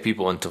to get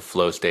people into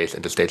flow states,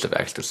 into states of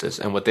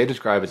ecstasy. And what they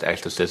describe as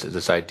ecstasy is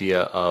this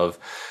idea of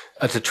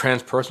it's a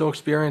transpersonal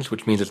experience,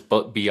 which means it's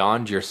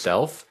beyond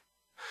yourself.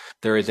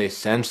 There is a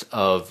sense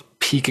of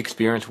peak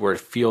experience where it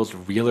feels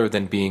realer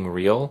than being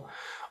real.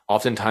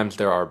 Oftentimes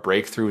there are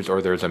breakthroughs,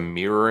 or there's a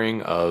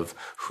mirroring of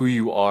who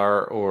you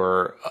are,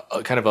 or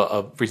a kind of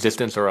a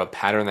resistance or a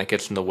pattern that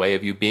gets in the way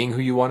of you being who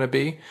you want to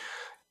be.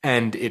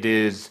 And it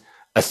is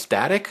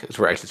aesthetic, is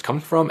where ecstasy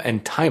comes from,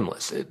 and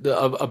timeless.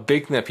 A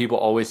big thing that people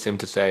always seem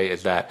to say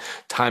is that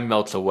time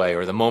melts away,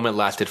 or the moment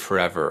lasted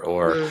forever,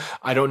 or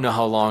I don't know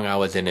how long I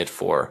was in it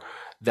for.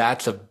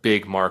 That's a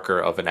big marker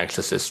of an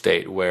ecstasy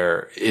state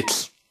where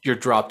you're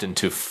dropped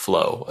into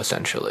flow,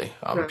 essentially.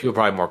 People are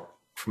probably more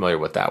familiar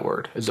with that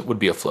word, as it would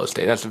be a flow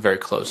state. That's a very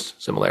close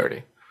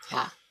similarity.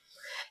 Yeah,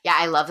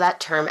 I love that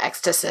term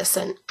ecstasy,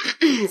 and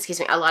excuse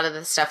me, a lot of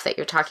the stuff that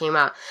you're talking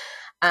about.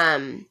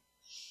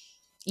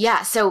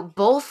 So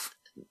both,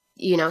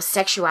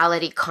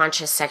 sexuality,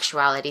 conscious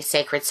sexuality,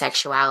 sacred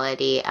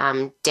sexuality,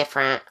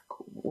 different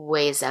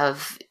ways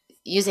of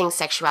using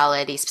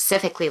sexuality,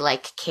 specifically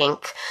like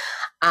kink,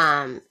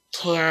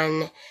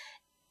 can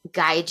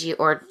guide you,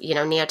 or,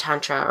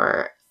 neo-tantra,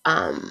 or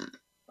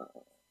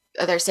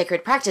other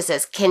sacred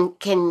practices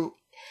can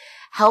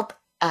help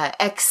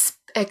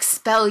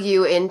expel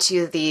you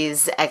into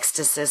these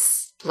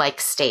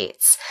ecstasy-like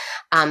states,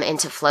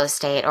 into flow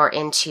state, or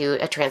into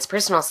a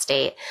transpersonal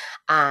state,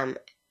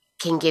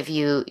 can give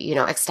you,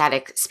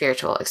 ecstatic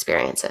spiritual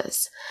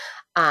experiences.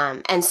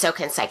 And so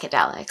can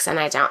psychedelics. And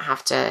I don't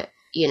have to,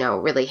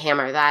 really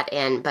hammer that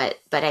in, but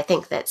I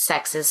think that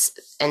sex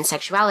and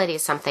sexuality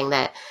is something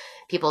that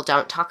people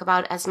don't talk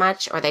about as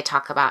much, or they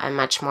talk about in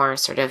much more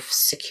sort of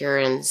secure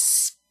and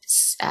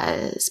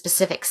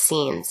specific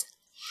scenes.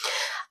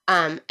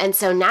 And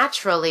so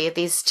naturally,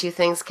 these two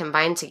things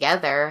combined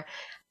together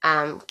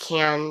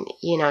can,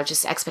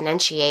 just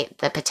exponentiate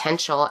the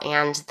potential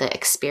and the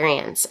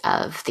experience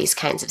of these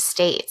kinds of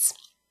states.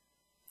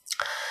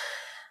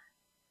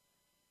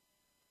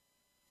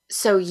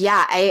 So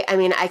yeah,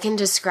 I can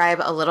describe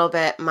a little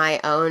bit my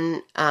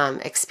own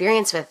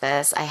experience with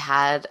this. I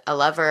had a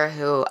lover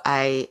who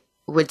I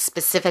would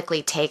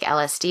specifically take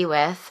LSD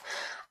with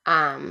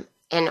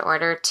in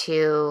order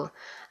to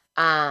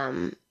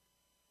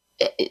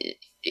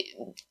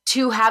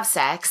have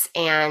sex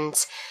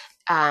and,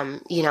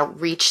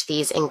 reach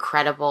these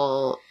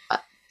incredible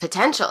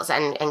potentials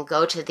and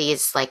go to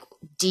these like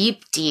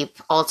deep, deep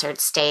altered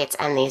states,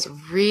 and these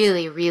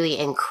really, really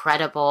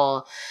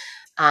incredible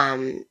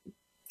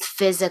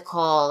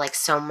physical, like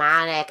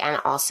somatic, and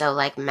also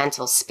like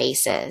mental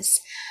spaces.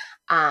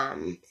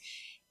 And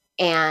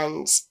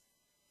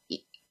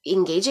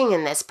engaging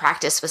in this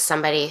practice with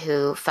somebody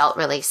who felt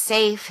really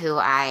safe, who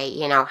I,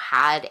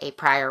 had a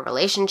prior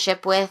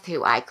relationship with,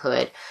 who I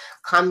could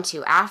come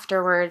to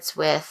afterwards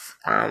with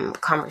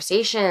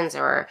conversations,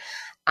 or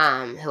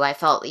who I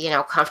felt,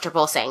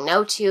 comfortable saying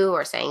no to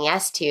or saying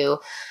yes to,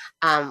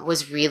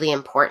 was really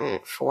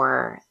important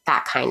for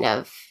that kind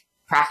of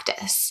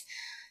practice.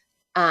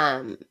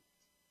 And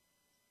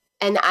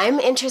I'm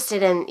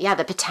interested in,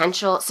 the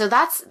potential. So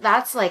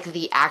that's like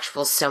the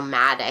actual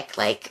somatic,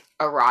 like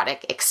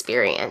erotic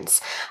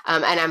experience.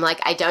 And I'm like,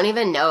 I don't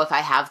even know if I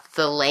have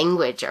the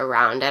language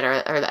around it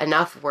or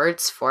enough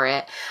words for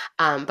it.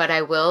 But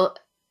I will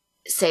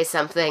say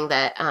something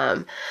that,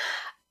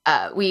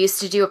 we used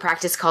to do a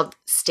practice called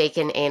steak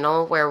and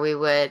anal, where we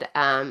would,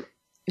 have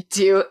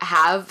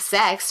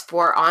sex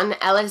on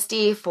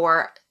LSD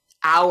for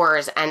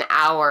hours and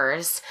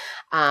hours.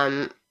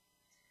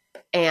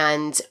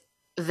 And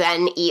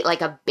then eat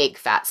like a big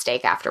fat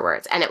steak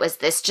afterwards. And it was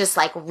this just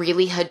like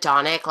really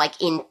hedonic,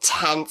 like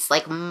intense,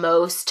 like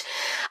most,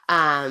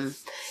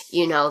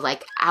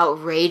 like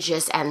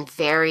outrageous and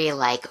very,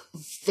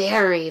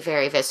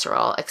 very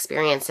visceral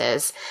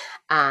experiences,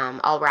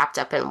 all wrapped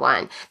up in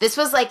one. This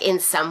was like in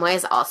some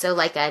ways also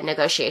like a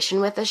negotiation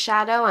with the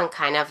shadow, and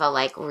kind of a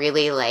like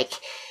really like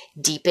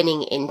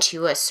deepening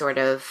into a sort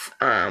of,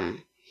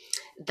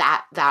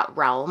 that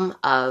realm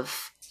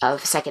of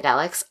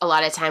psychedelics. A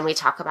lot of time we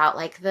talk about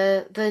like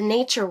the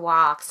nature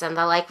walks and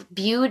the like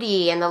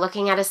beauty and the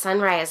looking at a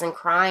sunrise and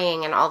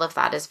crying, and all of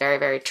that is very,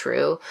 very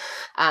true,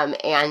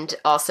 and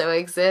also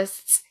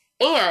exists.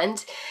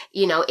 And,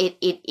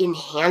 it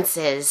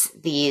enhances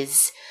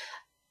these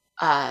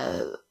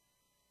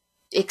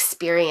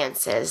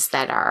experiences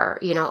that are,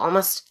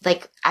 almost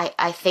like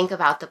I think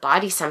about the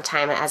body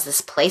sometimes as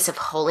this place of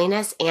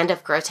holiness and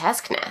of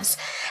grotesqueness,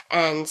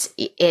 and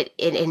it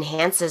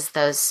enhances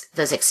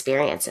those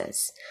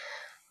experiences.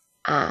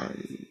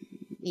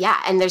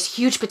 And there's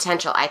huge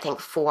potential, I think,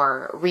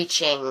 for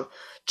reaching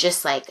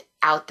just like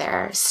out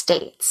there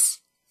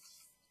states.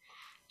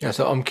 Yeah,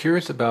 so I'm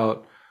curious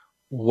about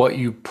what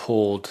you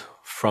pulled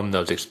from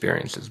those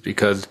experiences,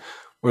 because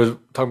we were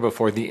talking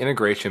before, the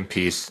integration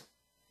piece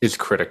is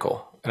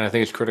critical. And I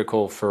think it's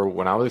critical for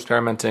when I was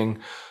experimenting.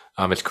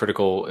 It's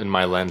critical in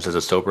my lens as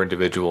a sober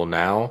individual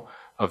now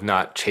of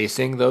not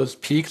chasing those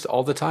peaks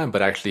all the time,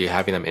 but actually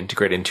having them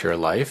integrate into your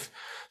life.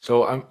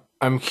 So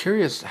I'm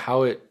curious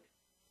how it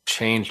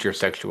changed your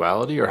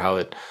sexuality, or how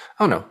it,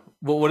 I don't know,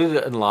 what did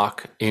it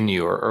unlock in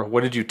you, or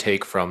what did you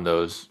take from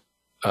those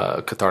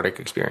cathartic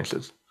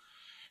experiences?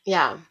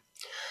 Yeah.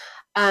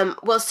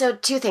 Well, so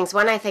two things.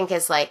 One, I think,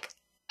 is like,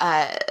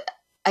 I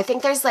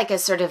think there's like a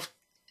sort of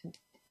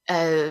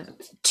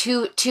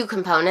two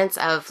components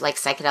of like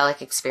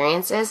psychedelic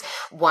experiences.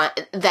 One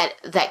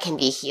that can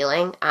be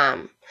healing.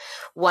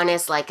 One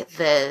is like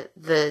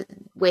the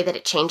way that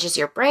it changes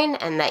your brain,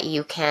 and that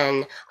you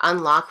can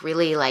unlock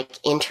really like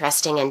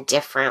interesting and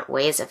different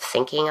ways of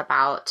thinking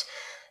about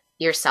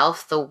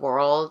yourself, the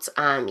world,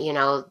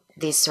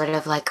 these sort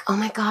of like, oh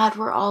my God,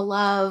 we're all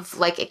love,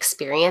 like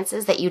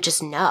experiences that you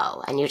just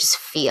know and you just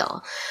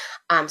feel.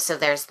 So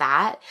there's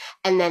that.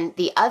 And then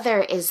the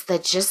other is the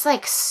just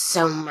like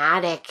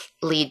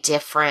somatically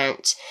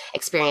different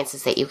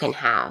experiences that you can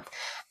have.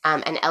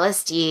 And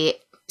LSD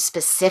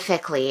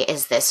specifically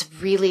is this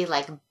really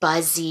like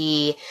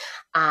buzzy,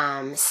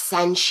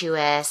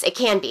 sensuous, it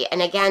can be.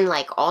 And again,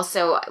 like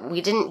also, we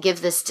didn't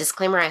give this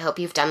disclaimer. I hope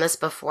you've done this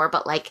before,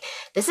 but like,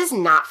 this is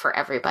not for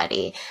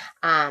everybody.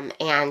 And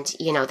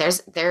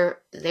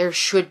there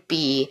should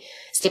be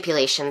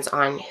stipulations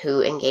on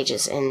who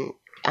engages in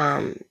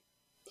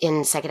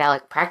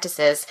psychedelic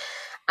practices,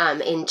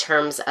 in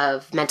terms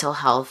of mental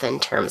health, in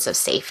terms of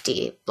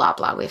safety, blah,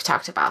 blah. We've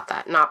talked about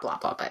that. Not blah,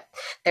 blah, but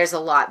there's a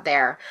lot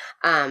there.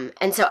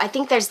 And so I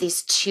think there's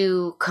these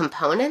two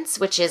components,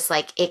 which is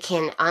like, it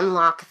can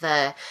unlock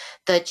the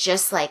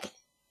just like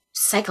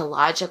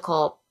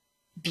psychological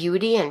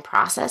beauty and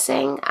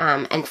processing.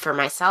 And for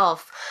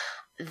myself,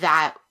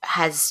 that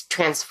has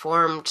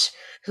transformed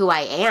who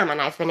I am.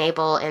 And I've been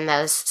able in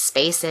those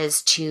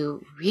spaces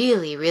to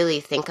really,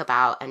 really think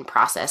about and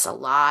process a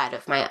lot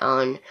of my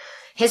own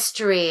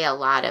history, a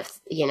lot of,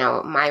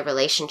 my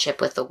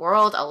relationship with the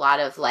world, a lot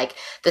of like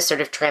the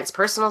sort of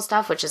transpersonal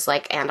stuff, which is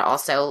like, and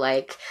also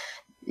like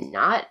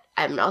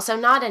I'm also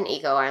not an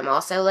ego. I'm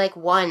also like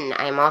one.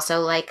 I'm also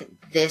like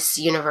this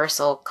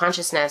universal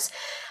consciousness.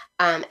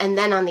 And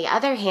then on the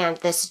other hand,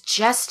 this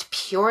just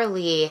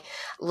purely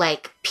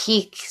like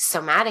peak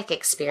somatic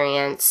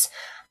experience.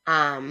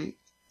 And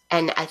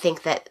I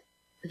think that,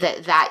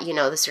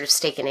 the sort of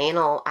steak and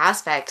anal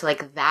aspect,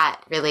 like that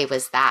really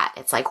was that.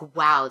 It's like,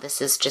 wow,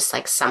 this is just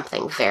like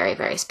something very,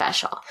 very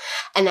special.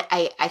 And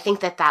I think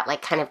that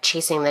like kind of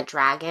chasing the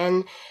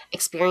dragon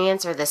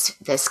experience, or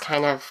this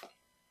kind of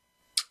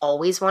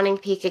always wanting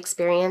peak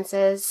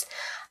experiences,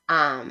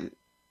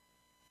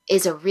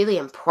 is a really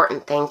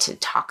important thing to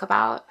talk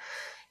about.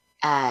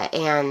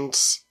 And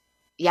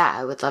yeah,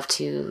 I would love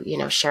to,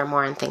 share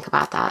more and think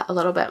about that a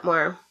little bit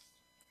more.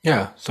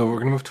 Yeah. So we're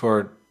going to move to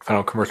our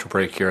final commercial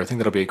break here. I think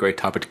that'll be a great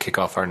topic to kick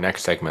off our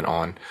next segment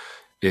on,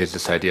 is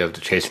this idea of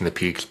chasing the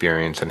peak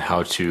experience and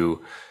how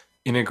to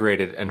integrate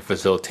it and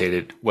facilitate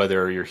it,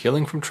 whether you're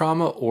healing from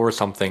trauma or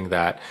something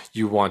that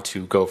you want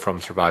to go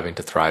from surviving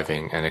to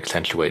thriving and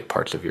accentuate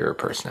parts of your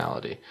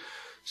personality.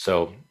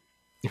 So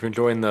if you're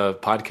enjoying the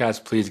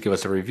podcast, please give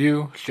us a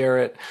review, share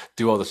it,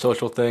 do all the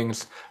social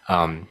things.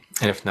 And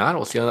if not,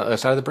 we'll see you on the other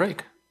side of the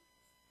break.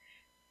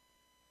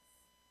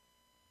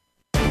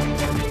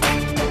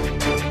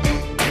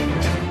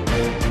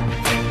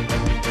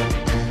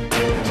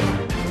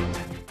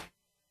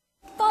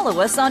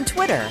 Follow us on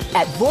Twitter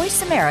at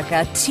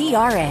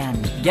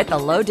VoiceAmericaTRN. Get the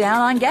lowdown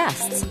on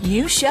guests,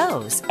 new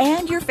shows,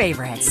 and your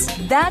favorites.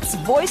 That's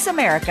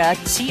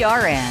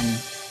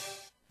VoiceAmericaTRN.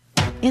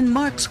 In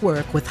Mark's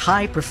work with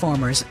high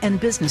performers and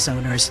business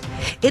owners,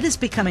 it is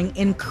becoming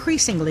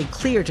increasingly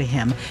clear to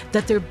him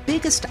that their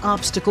biggest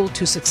obstacle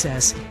to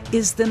success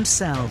is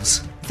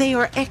themselves. They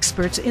are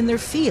experts in their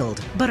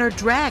field, but are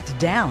dragged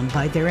down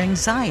by their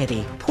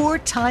anxiety, poor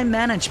time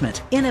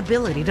management,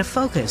 inability to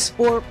focus,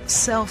 or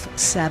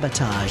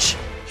self-sabotage.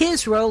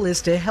 His role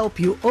is to help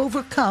you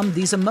overcome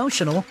these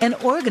emotional and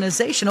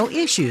organizational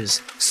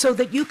issues so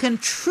that you can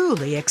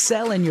truly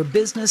excel in your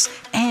business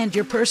and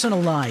your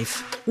personal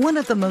life. One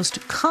of the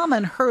most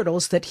common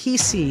hurdles that he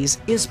sees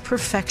is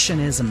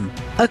perfectionism,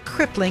 a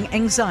crippling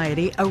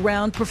anxiety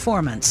around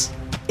performance.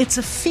 It's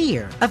a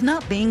fear of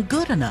not being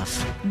good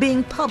enough,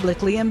 being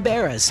publicly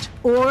embarrassed,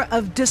 or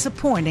of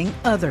disappointing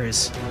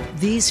others.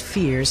 These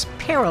fears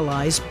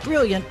paralyze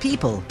brilliant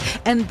people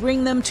and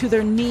bring them to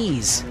their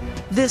knees.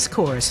 This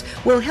course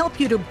will help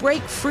you to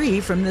break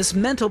free from this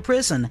mental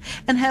prison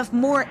and have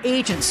more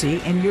agency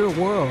in your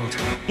world.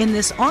 In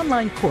this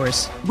online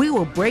course, we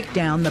will break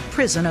down the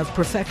prison of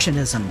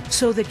perfectionism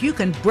so that you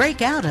can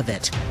break out of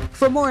it.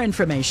 For more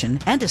information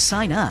and to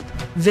sign up,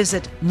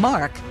 visit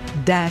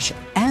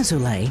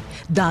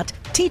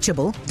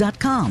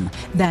marc-azulay.teachable.com.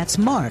 That's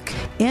Marc,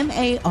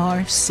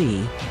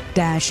 MARC-azulay,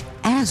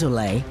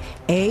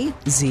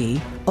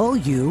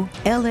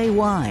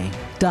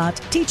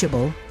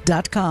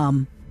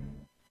 AZOULAY.teachable.com.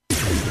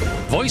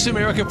 Voice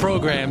America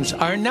programs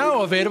are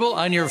now available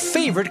on your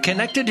favorite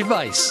connected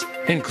device,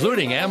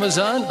 including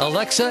Amazon,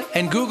 Alexa,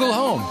 and Google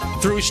Home.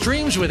 Through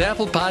streams with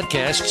Apple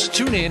Podcasts,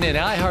 TuneIn, and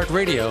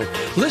iHeartRadio,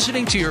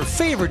 listening to your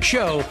favorite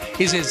show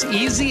is as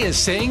easy as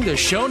saying the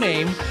show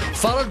name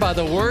followed by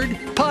the word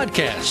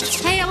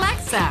podcast. Hey,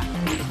 Alexa,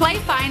 play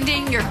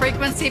Finding Your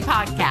Frequency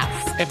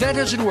podcast. If that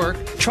doesn't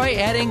work, try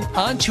adding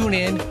on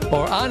TuneIn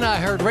or on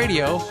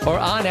iHeartRadio or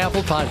on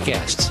Apple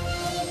Podcasts.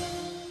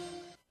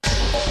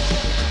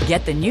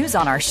 Get the news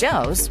on our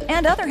shows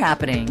and other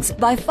happenings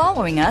by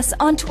following us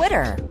on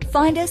Twitter.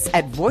 Find us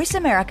at Voice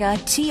America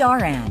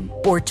TRN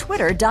or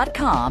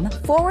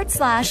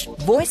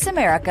twitter.com/Voice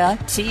America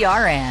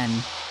TRN.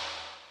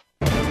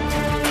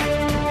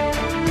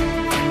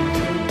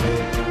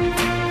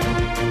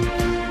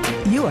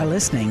 You are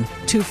listening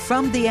to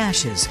From the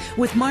Ashes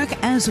with Mark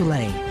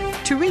Azoulay.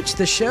 To reach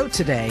the show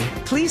today,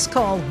 please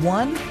call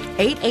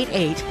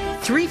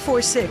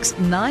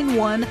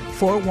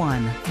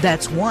 1-888-346-9141.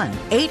 That's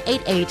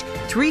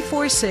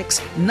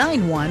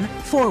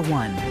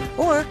 1-888-346-9141.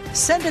 Or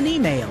send an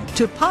email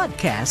to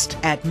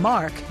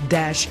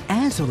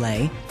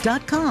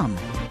podcast@mark-azoulay.com.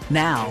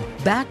 Now,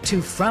 back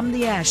to From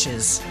the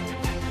Ashes.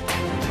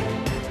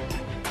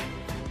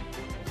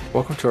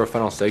 Welcome to our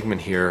final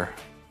segment here.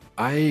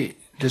 I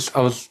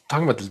was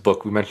talking about this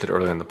book. We mentioned it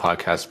earlier in the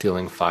podcast,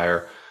 Stealing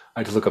Fire. I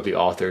had to look up the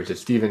authors.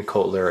 It's Stephen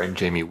Kotler and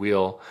Jamie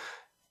Wheel.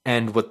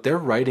 And what they're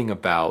writing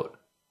about,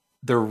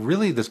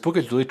 this book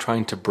is really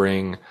trying to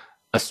bring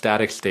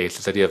ecstatic states,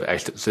 this idea of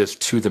ecstasy,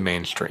 to the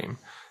mainstream.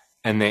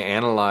 And they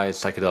analyze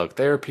psychedelic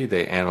therapy.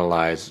 They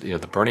analyze, the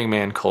Burning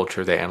Man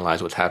culture. They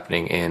analyze what's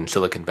happening in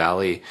Silicon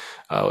Valley,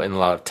 in a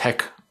lot of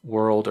tech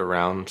world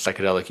around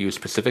psychedelic use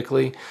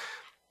specifically.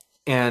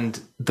 And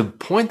the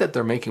point that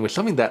they're making was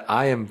something that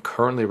I am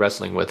currently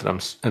wrestling with, and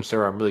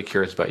Sarah, I'm really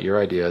curious about your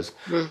ideas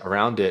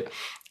around it.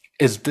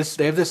 Is this?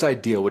 They have this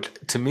idea, which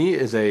to me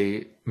is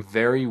a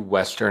very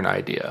Western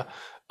idea,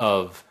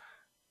 of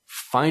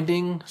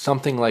finding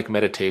something like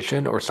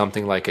meditation or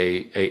something like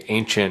a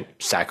ancient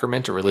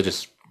sacrament or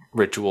religious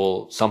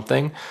ritual,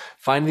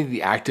 finding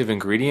the active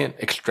ingredient,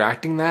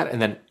 extracting that,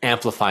 and then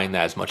amplifying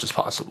that as much as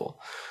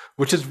possible,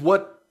 which is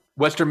what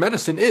Western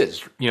medicine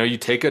is. You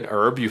take an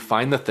herb, you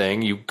find the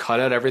thing, you cut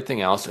out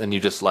everything else, and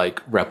you just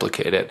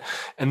replicate it.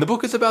 And the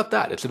book is about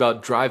that. It's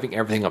about driving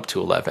everything up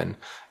to 11.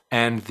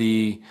 And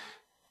the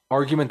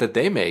argument that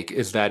they make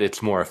is that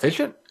it's more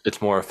efficient, it's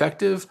more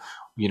effective.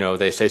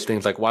 They say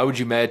things like, why would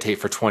you meditate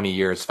for 20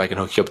 years if I can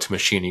hook you up to a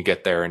machine and you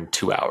get there in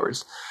 2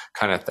 hours,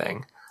 kind of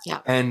thing. Yeah.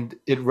 And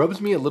it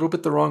rubs me a little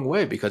bit the wrong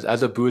way, because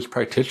as a Buddhist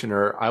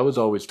practitioner, I was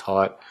always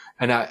taught,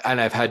 and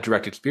I've had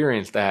direct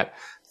experience, that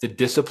the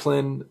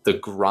discipline, the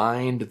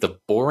grind, the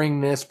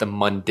boringness, the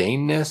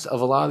mundaneness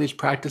of a lot of these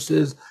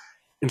practices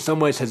in some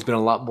ways has been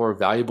a lot more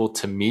valuable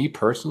to me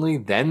personally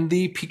than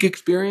the peak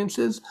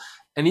experiences.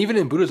 And even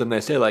in Buddhism, they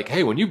say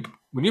hey, when you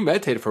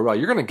meditate for a while,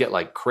 you're going to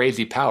get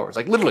crazy powers.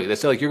 Literally, they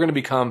say you're going to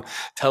become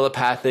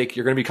telepathic,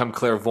 you're going to become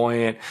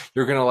clairvoyant,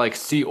 you're going to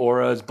see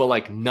auras,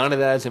 but none of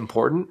that is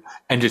important,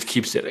 and just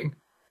keep sitting.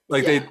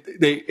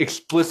 They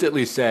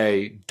explicitly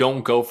say,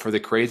 don't go for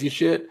the crazy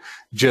shit,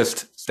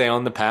 just stay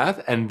on the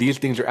path. And these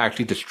things are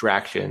actually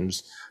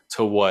distractions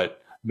to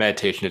what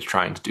meditation is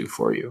trying to do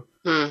for you.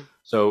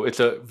 So it's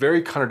a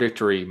very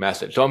contradictory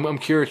message. So I'm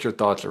curious your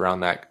thoughts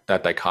around that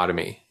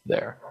dichotomy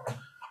there.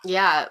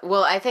 Yeah,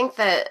 well, I think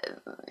that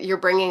you're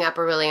bringing up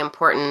a really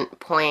important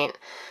point,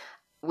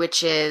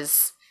 which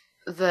is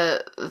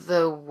the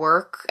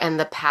work and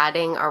the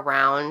padding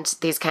around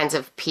these kinds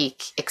of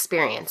peak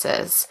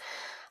experiences.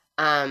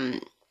 I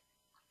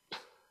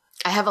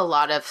have a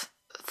lot of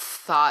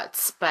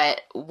thoughts,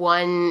 but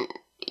one,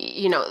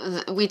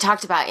 we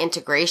talked about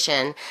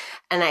integration,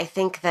 and I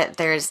think that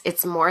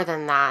it's more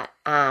than that.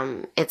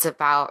 It's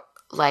about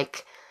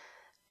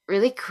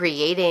really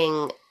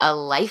creating a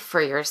life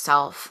for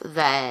yourself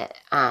that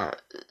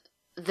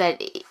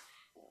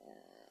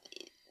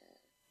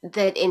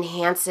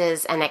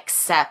enhances and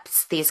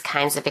accepts these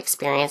kinds of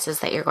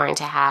experiences that you're going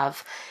to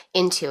have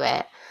into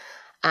it.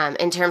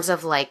 In terms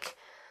of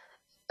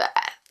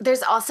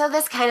there's also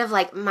this kind of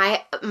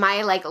my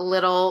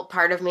little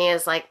part of me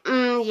is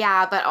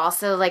yeah, but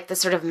also the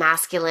sort of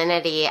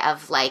masculinity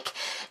of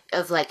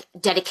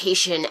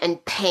dedication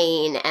and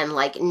pain and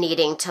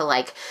needing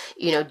to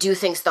do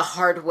things the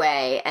hard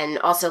way. And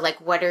also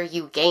what are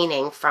you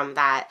gaining from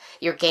that?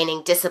 You're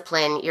gaining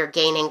discipline, you're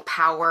gaining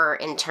power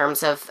in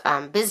terms of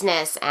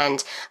business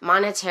and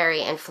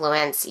monetary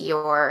influence.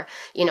 You're,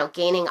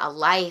 gaining a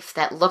life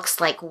that looks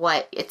like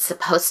what it's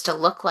supposed to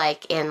look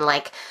like in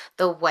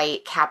the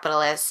white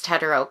capitalist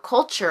hetero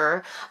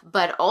culture.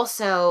 But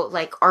also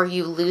are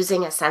you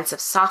losing a sense of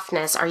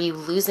softness? Are you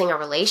losing a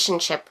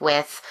relationship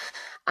with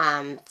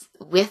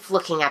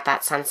looking at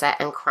that sunset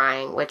and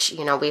crying, which,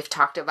 we've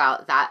talked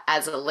about that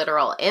as a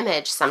literal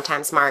image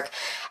sometimes, Mark.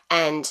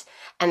 And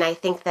I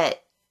think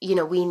that,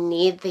 we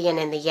need the yin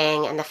and the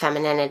yang and the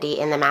femininity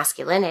and the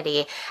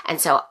masculinity.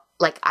 And so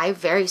I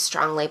very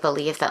strongly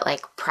believe that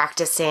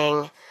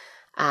practicing,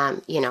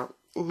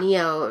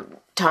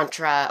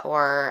 neo-tantra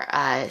or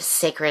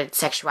sacred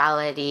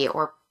sexuality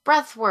or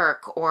breath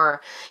work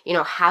or,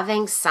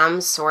 having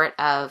some sort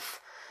of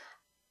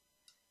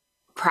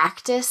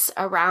practice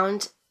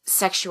around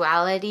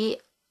sexuality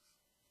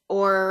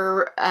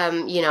or,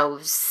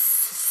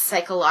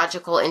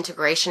 psychological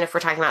integration, if we're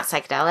talking about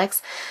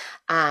psychedelics,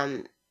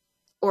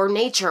 or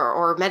nature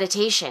or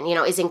meditation,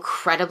 is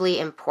incredibly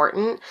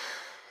important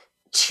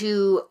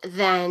to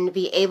then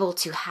be able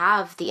to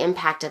have the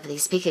impact of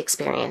these peak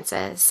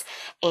experiences.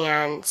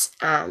 And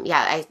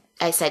I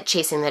said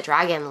chasing the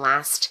dragon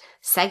last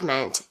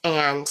segment.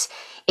 And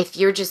if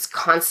you're just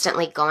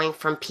constantly going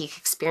from peak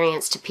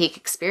experience to peak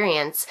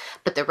experience,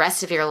 but the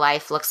rest of your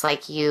life looks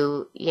like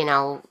you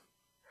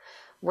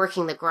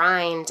working the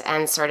grind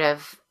and sort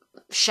of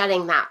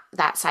shutting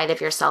that side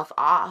of yourself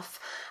off.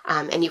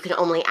 And you can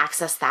only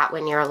access that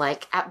when you're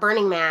like at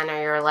Burning Man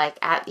or you're like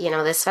at,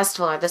 this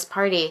festival or this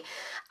party.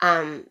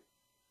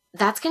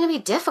 That's going to be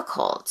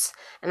difficult.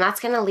 And that's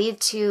going to lead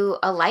to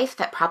a life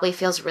that probably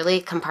feels really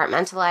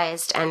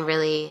compartmentalized and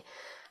really,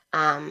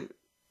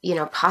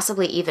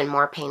 possibly even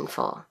more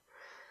painful.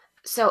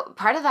 So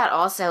part of that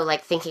also,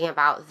 like thinking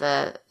about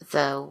the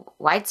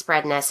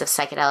widespreadness of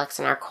psychedelics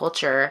in our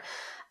culture,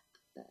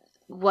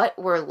 what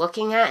we're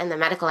looking at in the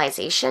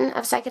medicalization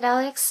of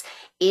psychedelics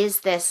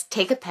is this: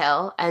 take a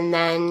pill and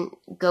then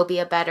go be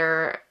a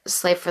better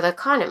slave for the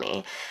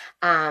economy.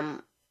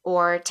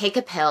 Or take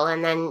a pill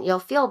and then you'll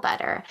feel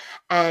better.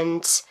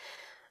 And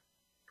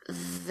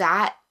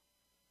that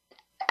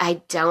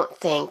I don't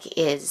think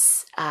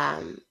is,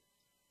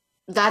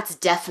 that's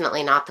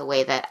definitely not the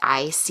way that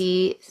I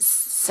see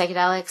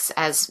psychedelics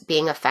as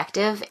being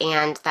effective.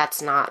 And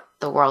that's not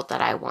the world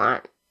that I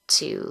want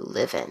to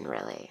live in,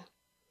 really.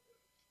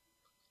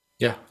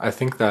 Yeah, I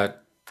think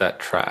that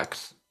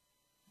tracks,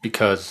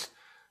 because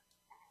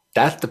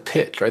that's the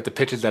pitch, right? The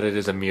pitch is that it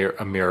is a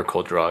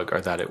miracle drug, or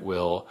that it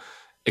will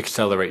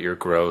accelerate your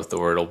growth,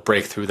 or it'll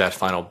break through that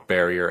final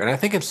barrier. And I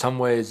think in some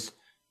ways,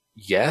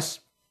 yes,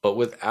 but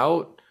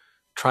without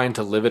trying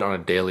to live it on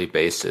a daily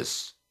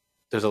basis,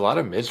 there's a lot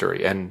of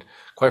misery. And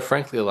quite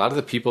frankly, a lot of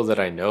the people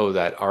that I know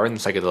that are in the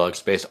psychedelic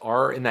space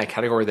are in that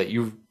category that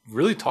you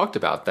really talked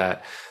about,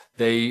 that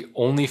they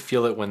only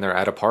feel it when they're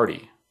at a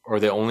party, or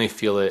they only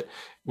feel it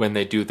when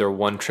they do their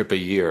one trip a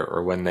year,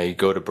 or when they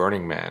go to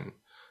Burning Man.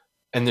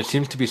 And there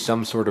seems to be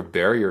some sort of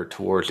barrier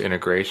towards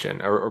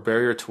integration, or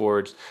barrier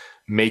towards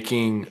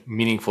making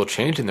meaningful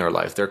change in their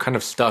life. They're kind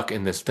of stuck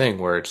in this thing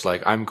where it's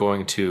like, I'm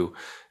going to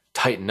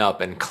tighten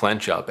up and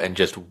clench up and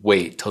just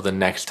wait till the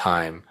next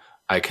time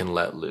I can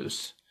let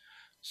loose.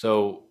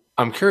 So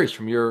I'm curious,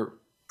 from your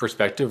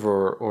perspective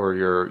or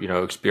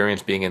your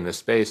experience being in this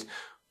space,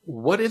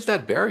 what is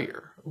that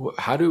barrier?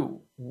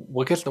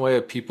 What gets in the way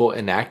of people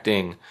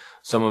enacting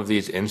some of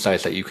these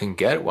insights that you can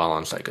get while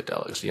on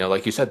psychedelics?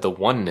 Like you said, the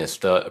oneness,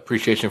 the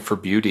appreciation for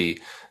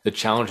beauty, the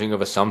challenging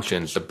of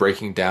assumptions, the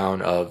breaking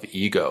down of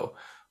ego.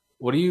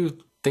 What do you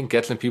think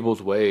gets in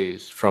people's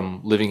ways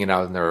from living it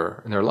out in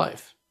their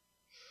life?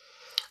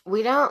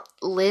 We don't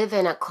live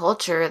in a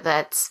culture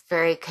that's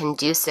very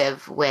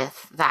conducive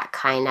with that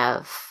kind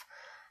of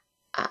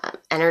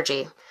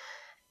energy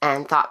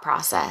and thought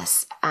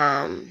process.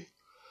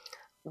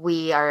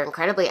 We are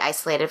incredibly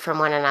isolated from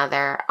one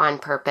another on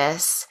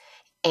purpose.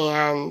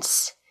 And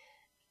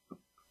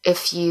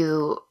if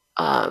you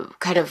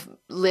kind of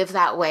live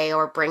that way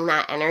or bring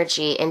that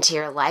energy into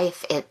your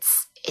life,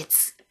 it's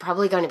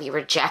probably going to be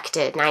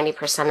rejected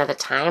 90% of the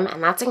time.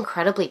 And that's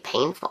incredibly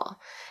painful.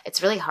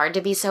 It's really hard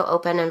to be so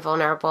open and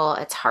vulnerable.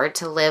 It's hard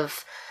to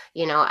live,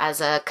 as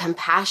a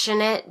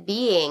compassionate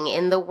being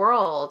in the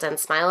world and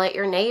smile at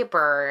your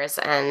neighbors.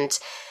 And,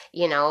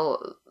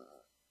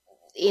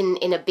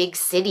 in a big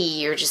city,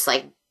 you're just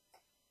like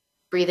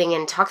breathing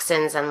in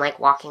toxins and like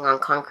walking on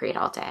concrete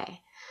all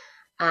day.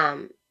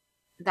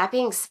 That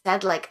being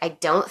said, like, I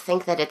don't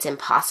think that it's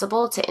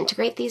impossible to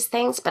integrate these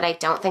things, but I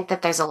don't think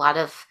that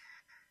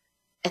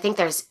I think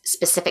there's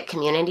specific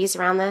communities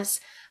around this,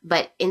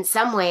 but in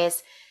some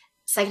ways,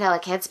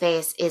 psychedelic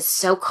headspace is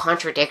so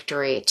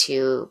contradictory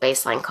to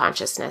baseline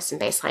consciousness and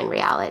baseline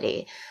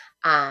reality,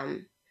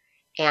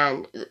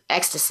 and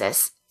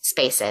ecstasy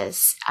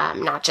spaces,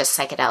 not just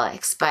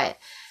psychedelics, but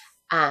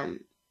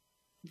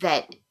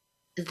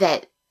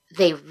that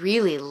they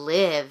really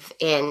live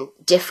in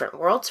different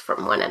worlds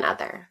from one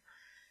another.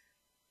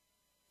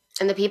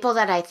 And the people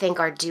that I think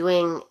are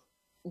doing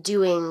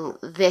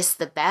this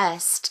the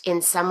best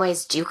in some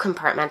ways do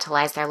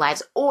compartmentalize their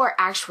lives, or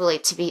actually,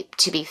 to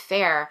be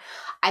fair,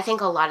 I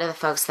think a lot of the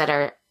folks that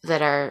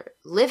are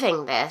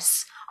living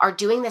this are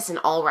doing this in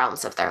all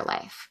realms of their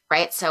life,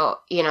 right? So,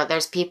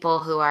 there's people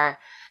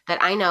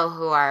that I know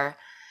who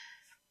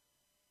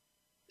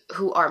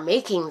are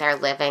making their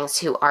livings,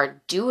 who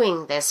are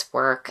doing this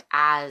work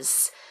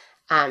as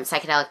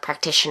psychedelic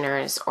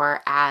practitioners,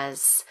 or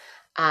as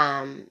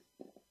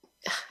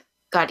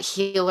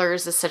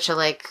healers is such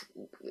a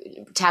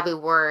taboo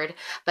word,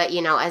 but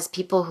as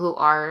people who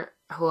are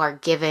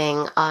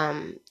giving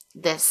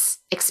this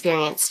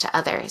experience to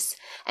others.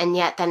 And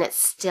yet then it's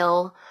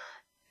still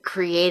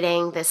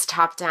creating this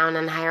top-down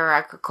and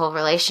hierarchical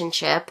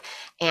relationship,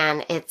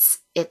 and it's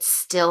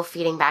still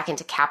feeding back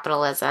into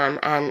capitalism,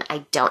 and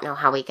I don't know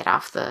how we get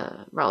off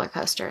the roller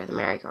coaster, the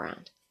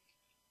merry-go-round.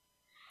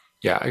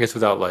 Yeah, I guess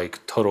without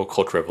like total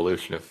cultural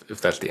revolution,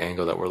 if that's the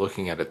angle that we're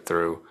looking at it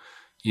through,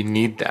 you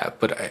need that.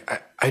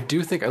 But I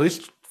do think, at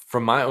least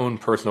from my own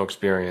personal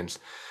experience,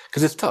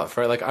 because it's tough,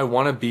 right? Like I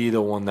want to be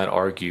the one that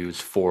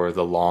argues for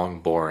the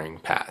long, boring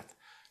path,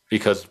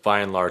 because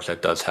by and large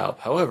that does help.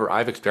 However,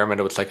 I've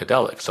experimented with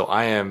psychedelics, so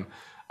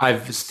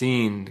I've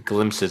seen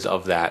glimpses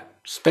of that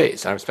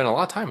space. I've spent a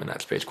lot of time in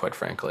that space, quite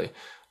frankly,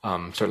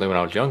 certainly when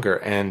I was younger,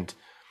 and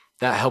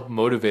that helped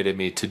motivated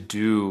me to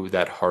do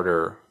that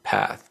harder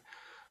path.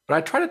 But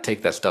I try to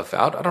take that stuff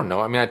out. I don't know.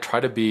 I mean, I try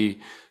to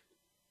be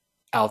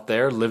out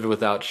there, live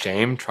without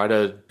shame, try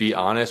to be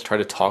honest, try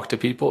to talk to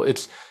people.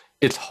 It's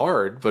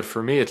hard, but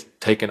for me, it's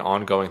taken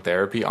ongoing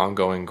therapy,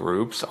 ongoing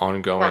groups,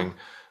 ongoing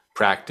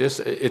practice.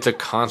 It's a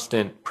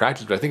constant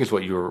practice, but I think it's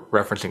what you were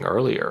referencing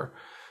earlier,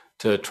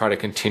 to try to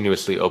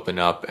continuously open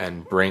up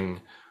and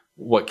bring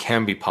what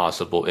can be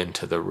possible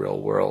into the real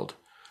world.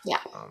 Yeah.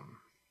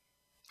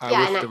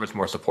 I wish there was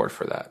more support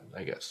for that,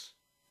 I guess.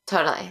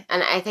 Totally.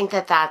 And I think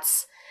that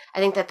that's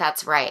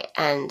right.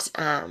 And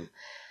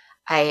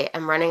I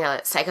am running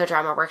a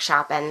psychodrama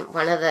workshop, and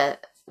one of the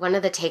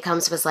take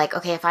homes was like,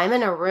 okay, if I'm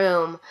in a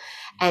room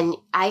and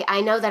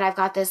I know that I've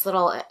got this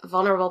little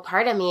vulnerable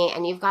part of me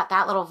and you've got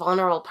that little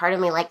vulnerable part of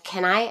me, like,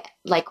 can I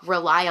like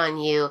rely on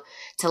you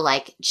to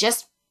like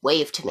just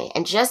wave to me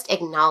and just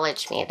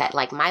acknowledge me that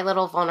like my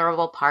little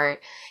vulnerable part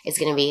is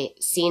going to be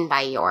seen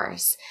by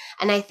yours.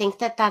 And I think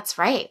that that's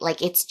right.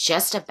 Like, it's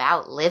just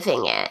about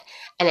living it.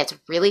 And it's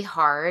really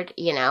hard,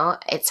 you know,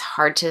 it's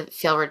hard to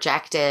feel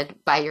rejected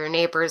by your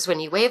neighbors when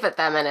you wave at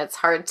them. And it's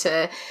hard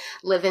to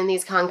live in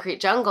these concrete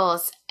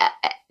jungles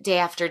day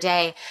after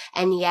day.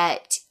 And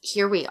yet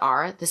here we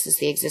are. This is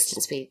the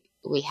existence we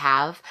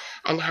have.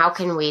 And how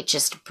can we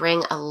just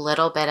bring a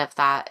little bit of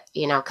that,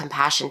 you know,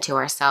 compassion to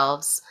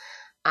ourselves,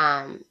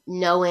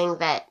 knowing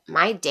that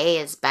my day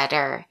is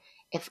better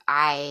if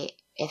I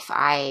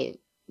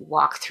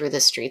walk through the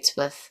streets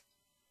with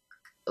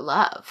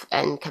love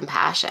and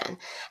compassion.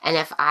 And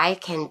if I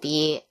can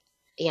be,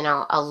 you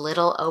know, a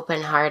little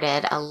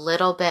open-hearted, a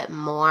little bit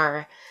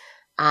more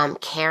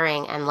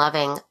caring and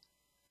loving,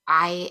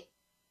 I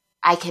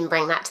can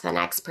bring that to the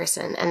next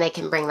person, and they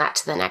can bring that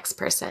to the next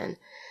person.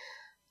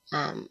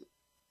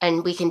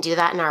 And we can do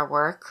that in our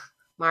work,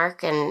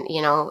 Mark, and,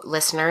 you know,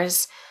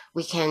 listeners.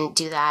 We can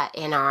do that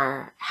in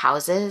our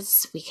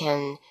houses. We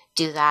can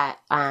do that,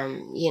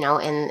 you know,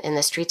 in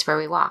the streets where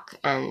we walk.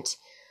 And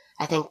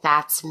I think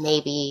that's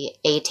maybe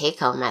a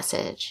take-home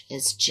message,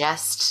 is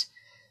just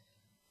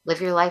live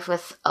your life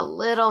with a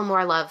little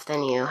more love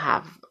than you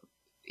have,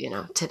 you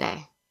know,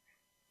 today.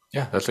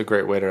 Yeah, that's a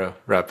great way to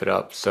wrap it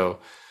up. So,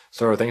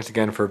 Sura, thanks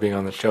again for being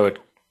on the show.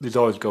 These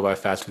always go by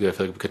fast with you. I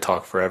feel like we could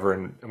talk forever,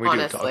 and we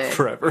Honestly, do talk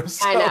forever.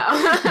 So, I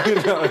know. You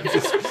know,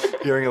 just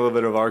hearing a little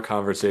bit of our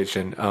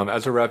conversation.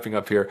 As we're wrapping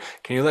up here,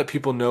 can you let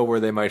people know where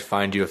they might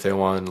find you if they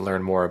want to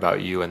learn more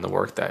about you and the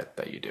work that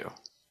you do?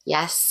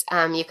 Yes.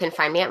 You can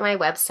find me at my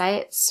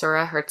website,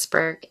 Sura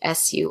Hertzberg,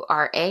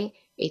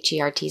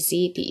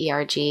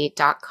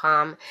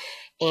 SuraHertzberg.com.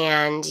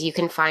 And you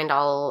can find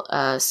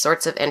all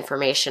sorts of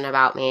information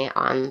about me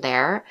on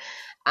there.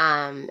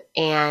 And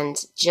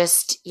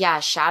just,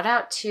 shout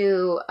out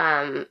to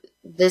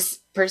this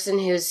person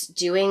who's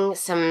doing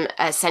some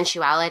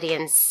sensuality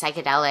and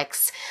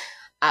psychedelics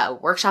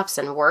workshops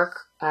and work.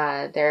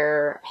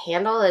 Their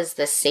handle is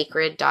the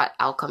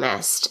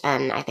sacred.alchemist,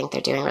 and I think they're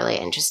doing really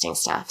interesting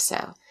stuff.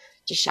 So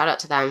just shout out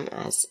to them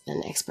as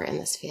an expert in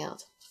this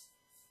field.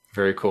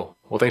 Very cool.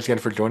 Well, thanks again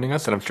for joining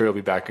us, and I'm sure you'll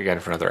be back again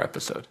for another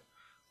episode.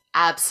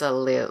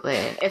 Absolutely.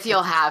 If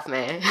you'll have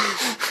me.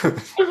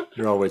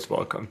 You're always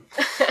welcome.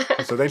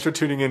 So thanks for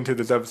tuning in to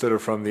this episode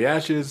of From the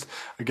Ashes.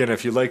 Again,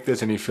 if you like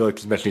this and you feel like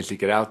this message needs to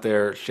get out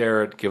there,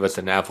 share it, give us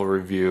an Apple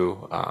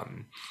review,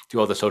 do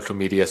all the social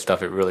media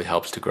stuff. It really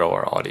helps to grow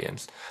our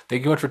audience.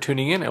 Thank you much for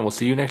tuning in, and we'll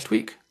see you next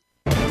week.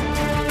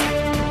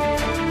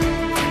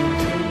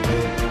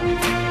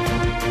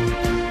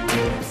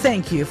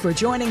 Thank you for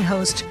joining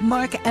host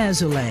Mark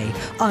Azoulay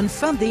on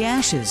From the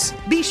Ashes.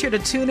 Be sure to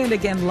tune in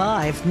again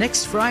live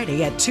next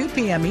Friday at 2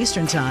 p.m.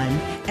 Eastern Time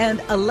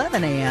and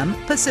 11 a.m.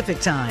 Pacific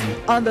Time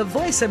on the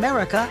Voice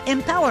America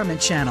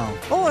Empowerment Channel,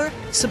 or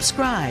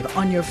subscribe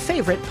on your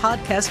favorite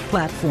podcast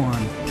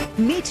platform.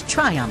 Meet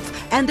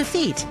triumph and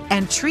defeat,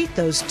 and treat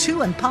those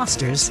two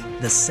imposters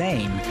the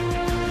same.